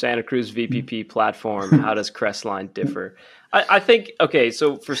inspiration from Santa Cruz VPP platform? How does Crestline differ? I think okay.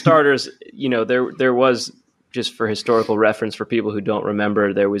 So for starters, there was. Just for historical reference for people who don't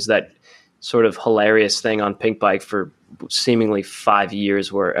remember, there was that sort of hilarious thing on Pink Bike for seemingly 5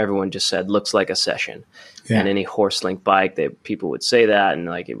 years where everyone just said, looks like a session. Yeah. And any horse link bike, people would say that. And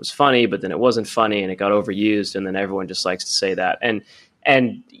like, it was funny, but then it wasn't funny and it got overused. And then everyone just likes to say that.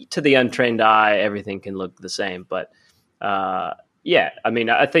 And to the untrained eye, everything can look the same. But I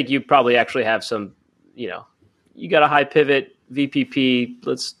think you probably actually have some, you got a high pivot VPP.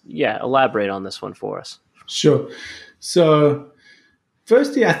 Let's elaborate on this one for us. Sure. So,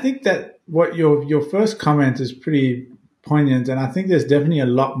 firstly, I think that what your first comment is pretty poignant, and I think there's definitely a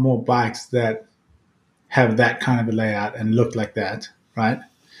lot more bikes that have that kind of a layout and look like that, right?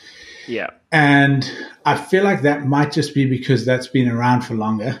 Yeah. And I feel like that might just be because that's been around for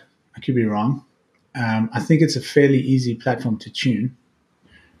longer. I could be wrong. I think it's a fairly easy platform to tune,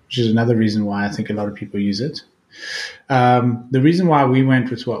 which is another reason why I think a lot of people use it. The reason why we went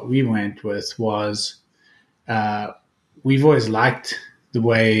with what we went with was we've always liked the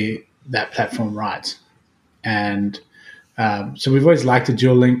way that platform rides. And so we've always liked a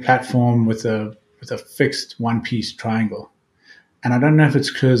dual link platform with a fixed one-piece triangle. And I don't know if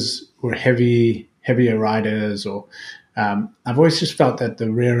it's because we're heavier riders or I've always just felt that the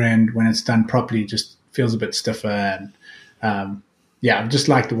rear end, when it's done properly, just feels a bit stiffer. And I've just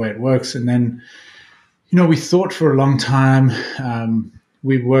liked the way it works. And then, we thought for a long time.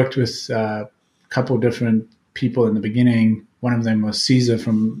 We worked with a couple of different people in the beginning. One of them was Caesar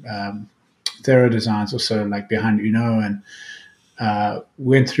from Thero Designs, also like behind Uno, and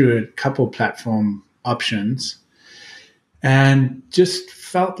went through a couple platform options and just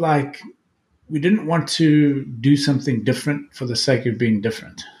felt like we didn't want to do something different for the sake of being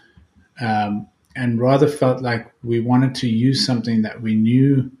different, and rather felt like we wanted to use something that we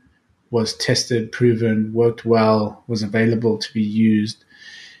knew was tested, proven, worked well, was available to be used,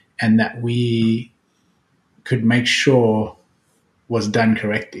 and that we could make sure was done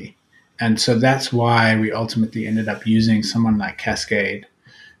correctly. And so that's why we ultimately ended up using someone like Cascade,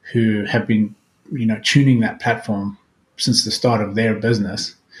 who have been, tuning that platform since the start of their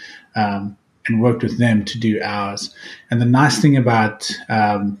business, and worked with them to do ours. And the nice thing about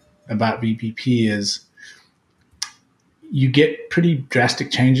VPP is you get pretty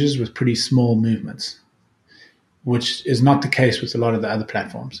drastic changes with pretty small movements, which is not the case with a lot of the other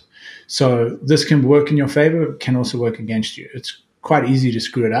platforms. So this can work in your favor, but can also work against you. It's quite easy to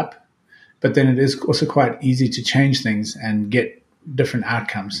screw it up, but then it is also quite easy to change things and get different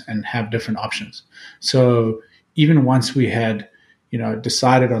outcomes and have different options. So even once we had,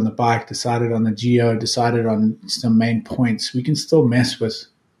 decided on the bike, decided on the geo, decided on some main points, we can still mess with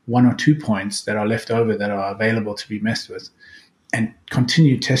 1 or 2 points that are left over that are available to be messed with and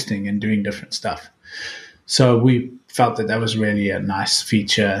continue testing and doing different stuff. So we felt that was really a nice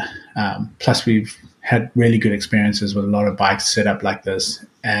feature. Plus, we've had really good experiences with a lot of bikes set up like this,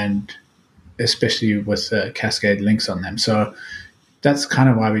 and especially with Cascade links on them. So that's kind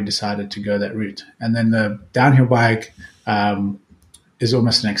of why we decided to go that route. And then the downhill bike is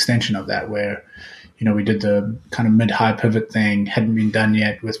almost an extension of that, where we did the kind of mid-high pivot thing, hadn't been done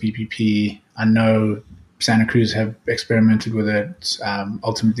yet with VPP. I know Santa Cruz have experimented with it.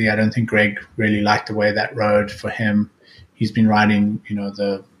 Ultimately, I don't think Greg really liked the way that rode for him. He's been riding,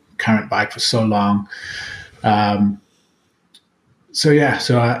 the current bike for so long. So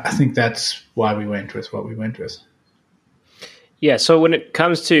I think that's why we went with what we went with. Yeah. So when it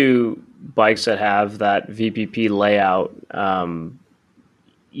comes to bikes that have that VPP layout,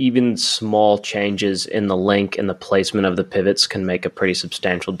 even small changes in the link and the placement of the pivots can make a pretty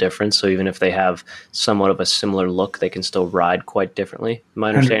substantial difference. So even if they have somewhat of a similar look, they can still ride quite differently. Am I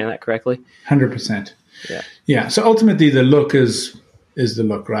understanding that correctly? 100%. Yeah. Yeah. So ultimately, the look is the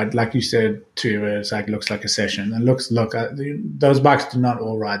look, right? Like you said too, it's like looks like a session. And those bikes do not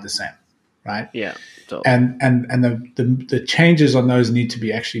all ride the same, right? Yeah. So. And the changes on those need to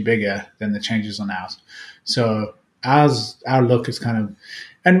be actually bigger than the changes on ours. So our look is kind of,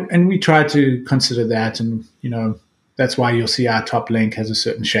 and we try to consider that, and that's why you'll see our top link has a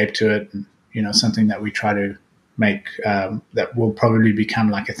certain shape to it, and something that we try to make that will probably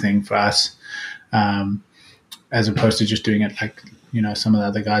become like a thing for us, as opposed to just doing it like some of the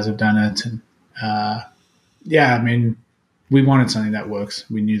other guys have done it. And I mean, we wanted something that works.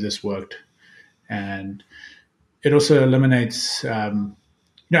 We knew this worked, and it also eliminates.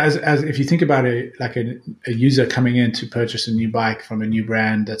 As if you think about it, like a user coming in to purchase a new bike from a new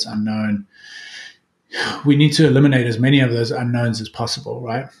brand that's unknown, we need to eliminate as many of those unknowns as possible,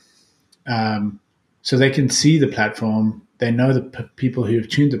 right? So they can see the platform, they know the people who have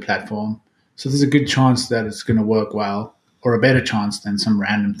tuned the platform, so there's a good chance that it's going to work well, or a better chance than some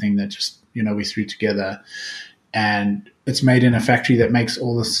random thing that just we threw together, and it's made in a factory that makes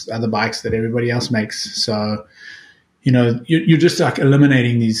all this other bikes that everybody else makes. So you're just like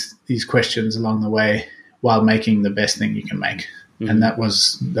eliminating these questions along the way while making the best thing you can make. Mm-hmm. And that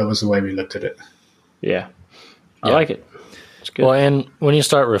was the way we looked at it. Yeah. I like it. It's good. Well, and when you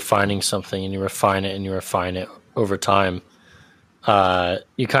start refining something and you refine it over time,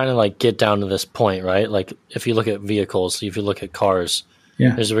 you kind of like get down to this point, right? Like if you look at vehicles, if you look at cars,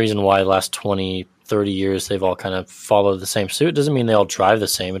 there's a reason why the last 20, 30 years, they've all kind of followed the same suit. It doesn't mean they all drive the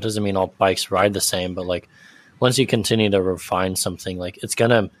same. It doesn't mean all bikes ride the same, but like, once you continue to refine something, like it's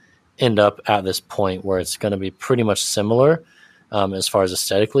going to end up at this point where it's going to be pretty much similar as far as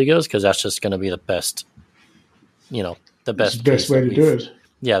aesthetically goes, because that's just going to be the best, the best way to do it.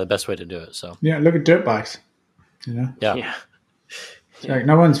 Yeah, the best way to do it. So look at dirt bikes. Yeah. It's like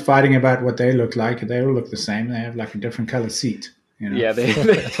no one's fighting about what they look like. They all look the same. They have like a different color seat. Yeah, they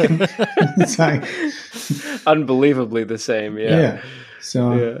it's like unbelievably the same. Yeah.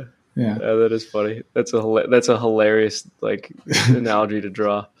 So. Yeah. Yeah, that is funny. That's a hilarious like analogy to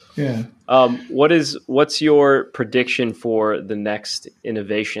draw. Yeah. What's your prediction for the next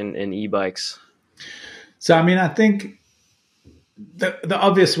innovation in e-bikes? So I mean, I think the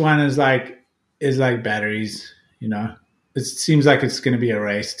obvious one is like batteries. It seems like it's going to be a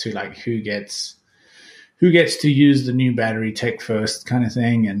race to like who gets to use the new battery tech first, kind of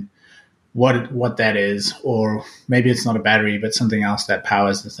thing, and what that is, or maybe it's not a battery, but something else that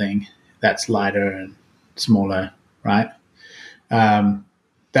powers the thing that's lighter and smaller, right?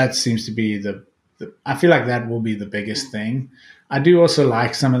 That seems to be I feel like that will be the biggest thing. I do also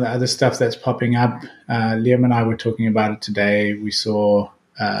like some of the other stuff that's popping up. Liam and I were talking about it today. We saw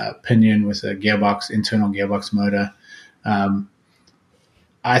Pinion with a internal gearbox motor.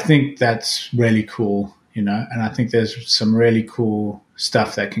 I think that's really cool, and I think there's some really cool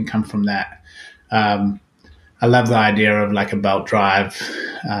stuff that can come from that. I love the idea of like a belt drive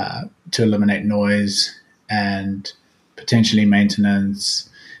to eliminate noise and potentially maintenance,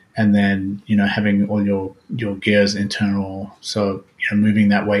 and then having all your gears internal, so moving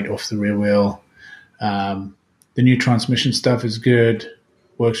that weight off the rear wheel. The new transmission stuff is good,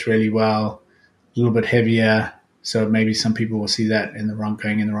 works really well, a little bit heavier, so maybe some people will see that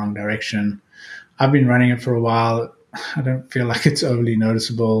going in the wrong direction. I've been running it for a while. I don't feel like it's overly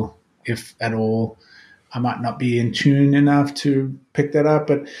noticeable, if at all. I might not be in tune enough to pick that up,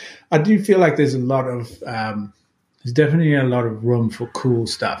 but I do feel like there's definitely a lot of room for cool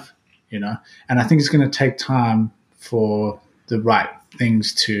stuff, and I think it's going to take time for the right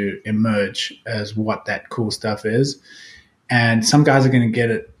things to emerge as what that cool stuff is. And some guys are going to get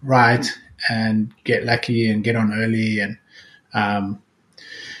it right and get lucky and get on early. And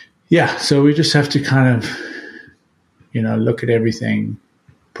so we just have to kind of, look at everything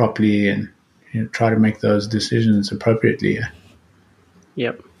properly and try to make those decisions appropriately.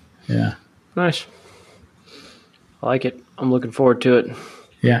 Yep. Yeah. Nice. I like it. I'm looking forward to it.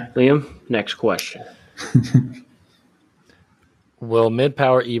 Yeah. Liam, next question. Will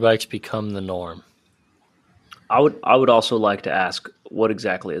mid-power e-bikes become the norm? I would also like to ask, what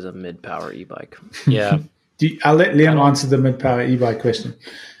exactly is a mid-power e-bike? Yeah. I'll let Liam answer the mid-power e-bike question,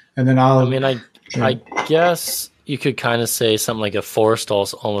 and then I guess you could kind of say something like a Forestall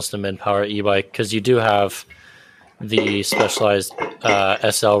is almost a mid-power e-bike, because you do have the specialized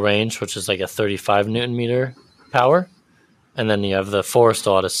SL range, which is like a 35 Newton meter power, and then you have the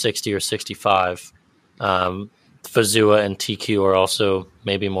Forestall at a 60 or 65. Fazua and TQ are also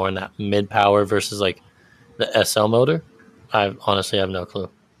maybe more in that mid power versus like the SL motor. I honestly have no clue.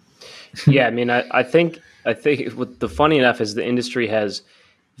 Yeah, I mean, I think what the funny enough is the industry has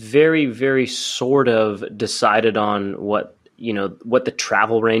very, very sort of decided on what the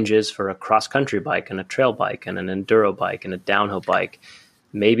travel range is for a cross country bike and a trail bike and an enduro bike and a downhill bike.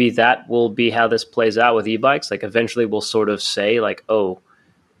 Maybe that will be how this plays out with e-bikes. Like eventually we'll sort of say like, oh,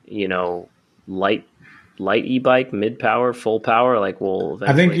 light e-bike, mid power, full power. Like we'll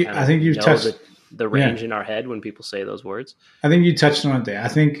eventually I think you've touched the range in our head when people say those words. I think you touched on it there. I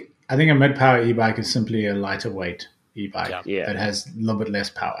think a mid power e-bike is simply a lighter weight e-bike that has a little bit less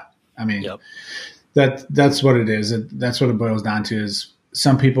power. I mean, that's what it is. That's what it boils down to. Is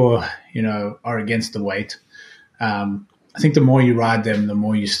some people are against the weight. I think the more you ride them, the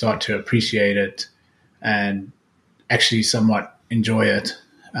more you start to appreciate it and actually somewhat enjoy it.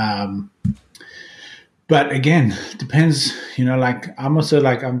 But again, depends. Like I'm also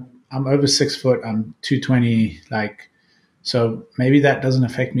like I'm over 6 foot. I'm 220. Like, so maybe that doesn't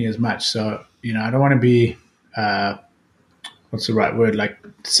affect me as much. So I don't want to be what's the right word? Like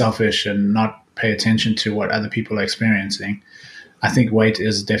selfish and not pay attention to what other people are experiencing. I think weight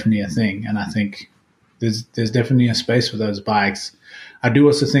is definitely a thing, and I think there's definitely a space for those bikes. I do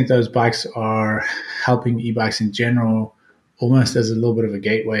also think those bikes are helping e-bikes in general almost as a little bit of a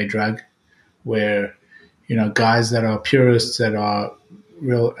gateway drug where, guys that are purists, that are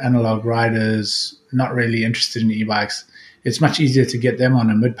real analog riders, not really interested in e-bikes, it's much easier to get them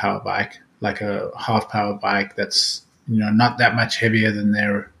on a mid-power bike, like a half-power bike that's, not that much heavier than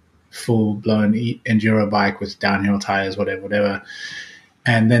their full-blown enduro bike with downhill tires, whatever.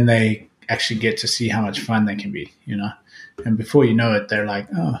 And then they actually get to see how much fun they can be, and before you know it, they're like,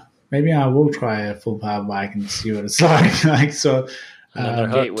 oh, maybe I will try a full power bike and see what it's like. Like, so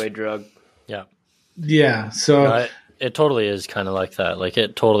gateway drug. So it totally is kind of like that. Like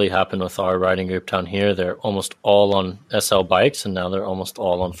it totally happened with our riding group down here. They're almost all on SL bikes, and now they're almost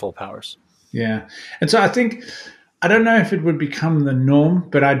all on full powers. Yeah, and so I don't know if it would become the norm,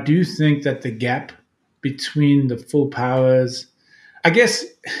 but I do think that the gap between the full powers, I guess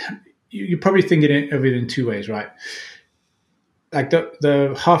you probably think of it in two ways, right? Like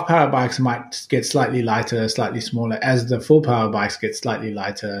the half power bikes might get slightly lighter, slightly smaller, as the full power bikes get slightly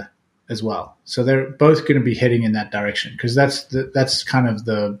lighter as well. So they're both going to be heading in that direction because that's kind of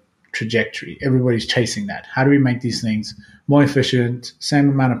the trajectory. Everybody's chasing that. How do we make these things more efficient, same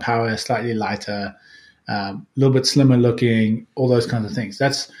amount of power, slightly lighter, a little bit slimmer looking, all those kinds of things.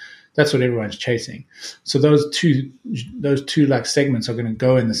 That's what everyone's chasing. So those two like segments are going to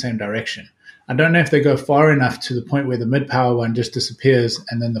go in the same direction. I don't know if they go far enough to the point where the mid-power one just disappears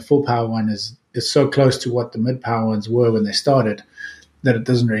and then the full-power one is so close to what the mid-power ones were when they started that it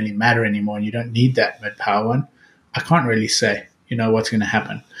doesn't really matter anymore and you don't need that mid-power one. I can't really say, what's going to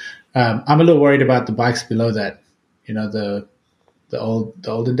happen. I'm a little worried about the bikes below that, the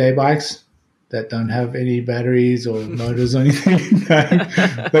older day bikes that don't have any batteries or motors or anything.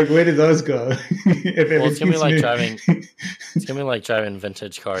 like where did those go? It's gonna be like driving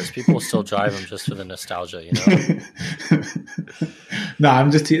vintage cars. People still drive them just for the nostalgia, No, I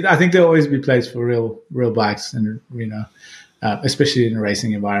think there'll always be place for real bikes, and especially in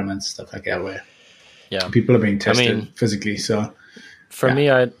racing environments, stuff like that, where people are being tested physically. So for me,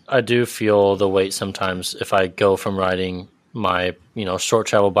 I do feel the weight sometimes if I go from riding my short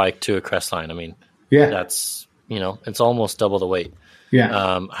travel bike to a Crestline. That's it's almost double the weight.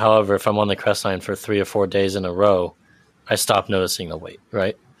 However, if I'm on the Crestline for 3 or 4 days in a row, I stop noticing the weight,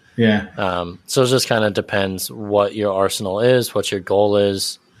 right? So it just kind of depends what your arsenal is, what your goal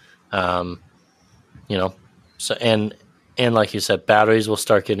is. So and like you said, batteries will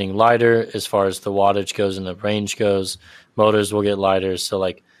start getting lighter as far as the wattage goes and the range goes. Motors will get lighter, so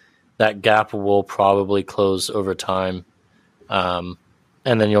like that gap will probably close over time. And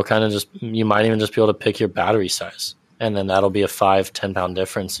then you'll kind of you might even just be able to pick your battery size, and then that'll be a 5-10 pound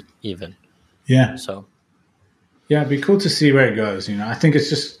difference even. So it'd be cool to see where it goes. I think it's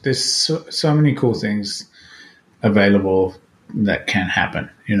just, there's so many cool things available that can happen,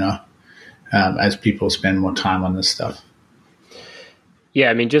 as people spend more time on this stuff. Yeah,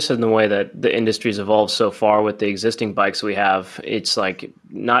 I mean, just in the way that the industry's evolved so far with the existing bikes we have, it's like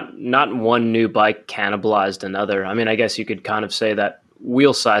not one new bike cannibalized another. I mean, I guess you could kind of say that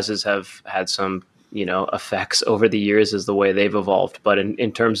wheel sizes have had some, effects over the years as the way they've evolved. But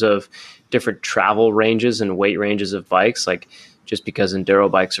in terms of different travel ranges and weight ranges of bikes, like just because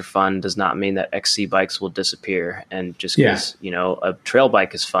enduro bikes are fun does not mean that XC bikes will disappear. And just because, a trail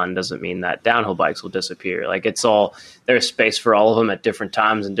bike is fun doesn't mean that downhill bikes will disappear. Like there's space for all of them at different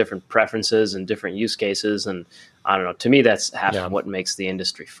times and different preferences and different use cases. And I don't know, to me, that's half of what makes the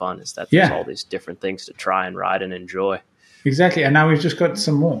industry fun, is that there's all these different things to try and ride and enjoy. Exactly. And now we've just got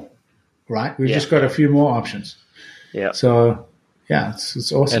some more, right? We've just got a few more options. Yeah. So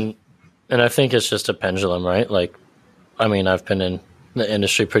it's awesome. And I think it's just a pendulum, right? Like, I mean, I've been in the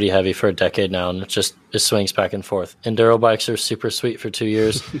industry pretty heavy for a decade now, and it swings back and forth. Enduro bikes are super sweet for 2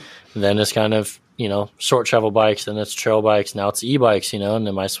 years. Then it's kind of, short travel bikes, then it's trail bikes. Now it's e-bikes, and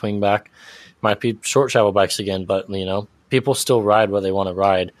then might swing back. Might be short travel bikes again, but, people still ride what they want to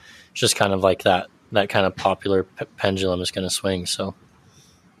ride. It's just kind of like that kind of popular pendulum is going to swing. So,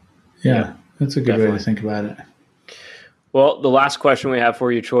 yeah, that's a good way to think about it. Well, the last question we have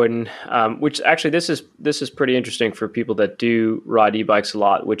for you, Troydon, which actually this is pretty interesting for people that do ride e-bikes a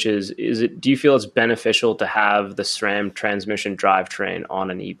lot, which is do you feel it's beneficial to have the SRAM transmission drivetrain on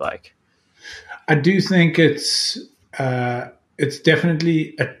an e-bike? I do think it's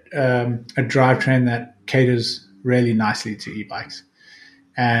definitely a drivetrain that caters really nicely to e-bikes.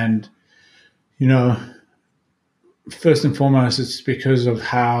 And, first and foremost, it's because of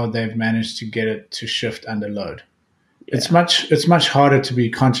how they've managed to get it to shift under load. Yeah. It's much harder to be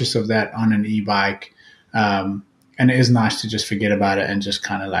conscious of that on an e-bike, and it is nice to just forget about it and just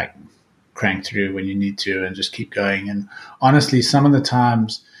kind of like crank through when you need to and just keep going. And honestly, some of the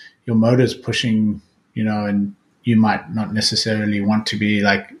times your motor's pushing, and you might not necessarily want to be,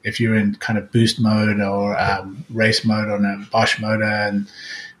 like if you're in kind of boost mode or race mode on a Bosch motor and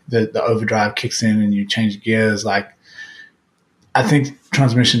the overdrive kicks in and you change gears. Like, I think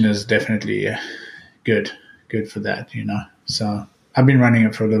transmission is definitely good for that, So I've been running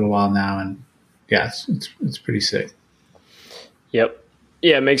it for a little while now, and it's pretty sick. Yep.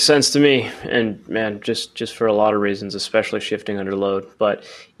 Yeah, it makes sense to me. And man, just for a lot of reasons, especially shifting under load. But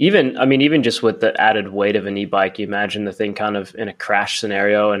even just with the added weight of an e-bike, you imagine the thing kind of in a crash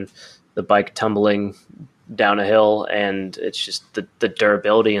scenario and the bike tumbling down a hill, and it's just the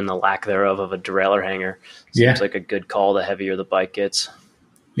durability and the lack thereof of a derailleur hanger seems like a good call the heavier the bike gets.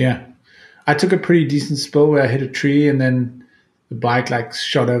 Yeah. I took a pretty decent spill where I hit a tree, and then the bike like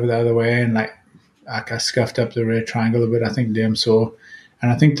shot over the other way, and like I scuffed up the rear triangle a bit. I think Liam saw,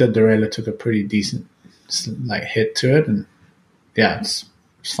 and I think the derailleur took a pretty decent like hit to it, and it's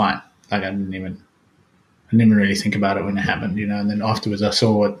fine. Like I didn't even really think about it when it happened, And then afterwards, I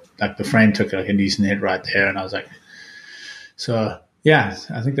saw what like the frame took like a decent hit right there, and I was like, so I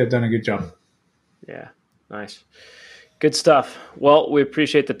think they've done a good job. Yeah, nice. Good stuff. Well, we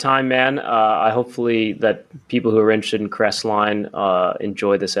appreciate the time, man. I hopefully that people who are interested in Crestline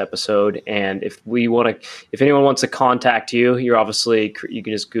enjoy this episode. And if anyone wants to contact you, you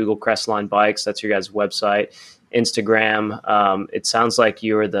can just Google Crestline Bikes. That's your guys' website, Instagram. It sounds like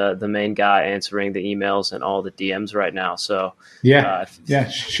you're the main guy answering the emails and all the DMs right now. So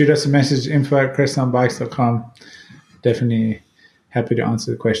shoot us a message, info@crestlinebikes.com. Definitely happy to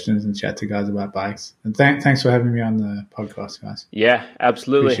answer the questions and chat to guys about bikes. And thanks for having me on the podcast, guys. Yeah,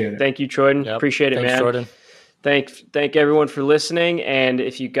 absolutely. Thank you, Troydon. Yep. Appreciate it, Thanks, man. Troydon. Thank everyone for listening. And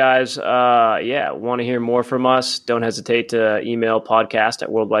if you guys want to hear more from us, don't hesitate to email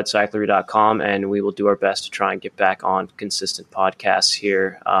podcast@worldwidecyclery.com, and we will do our best to try and get back on consistent podcasts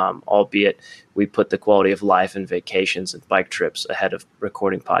here, albeit we put the quality of life and vacations and bike trips ahead of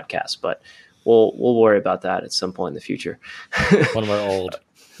recording podcasts. But we'll worry about that at some point in the future. When we're old.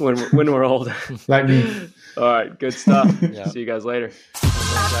 when we're old. Like me. All right, good stuff. See you guys later.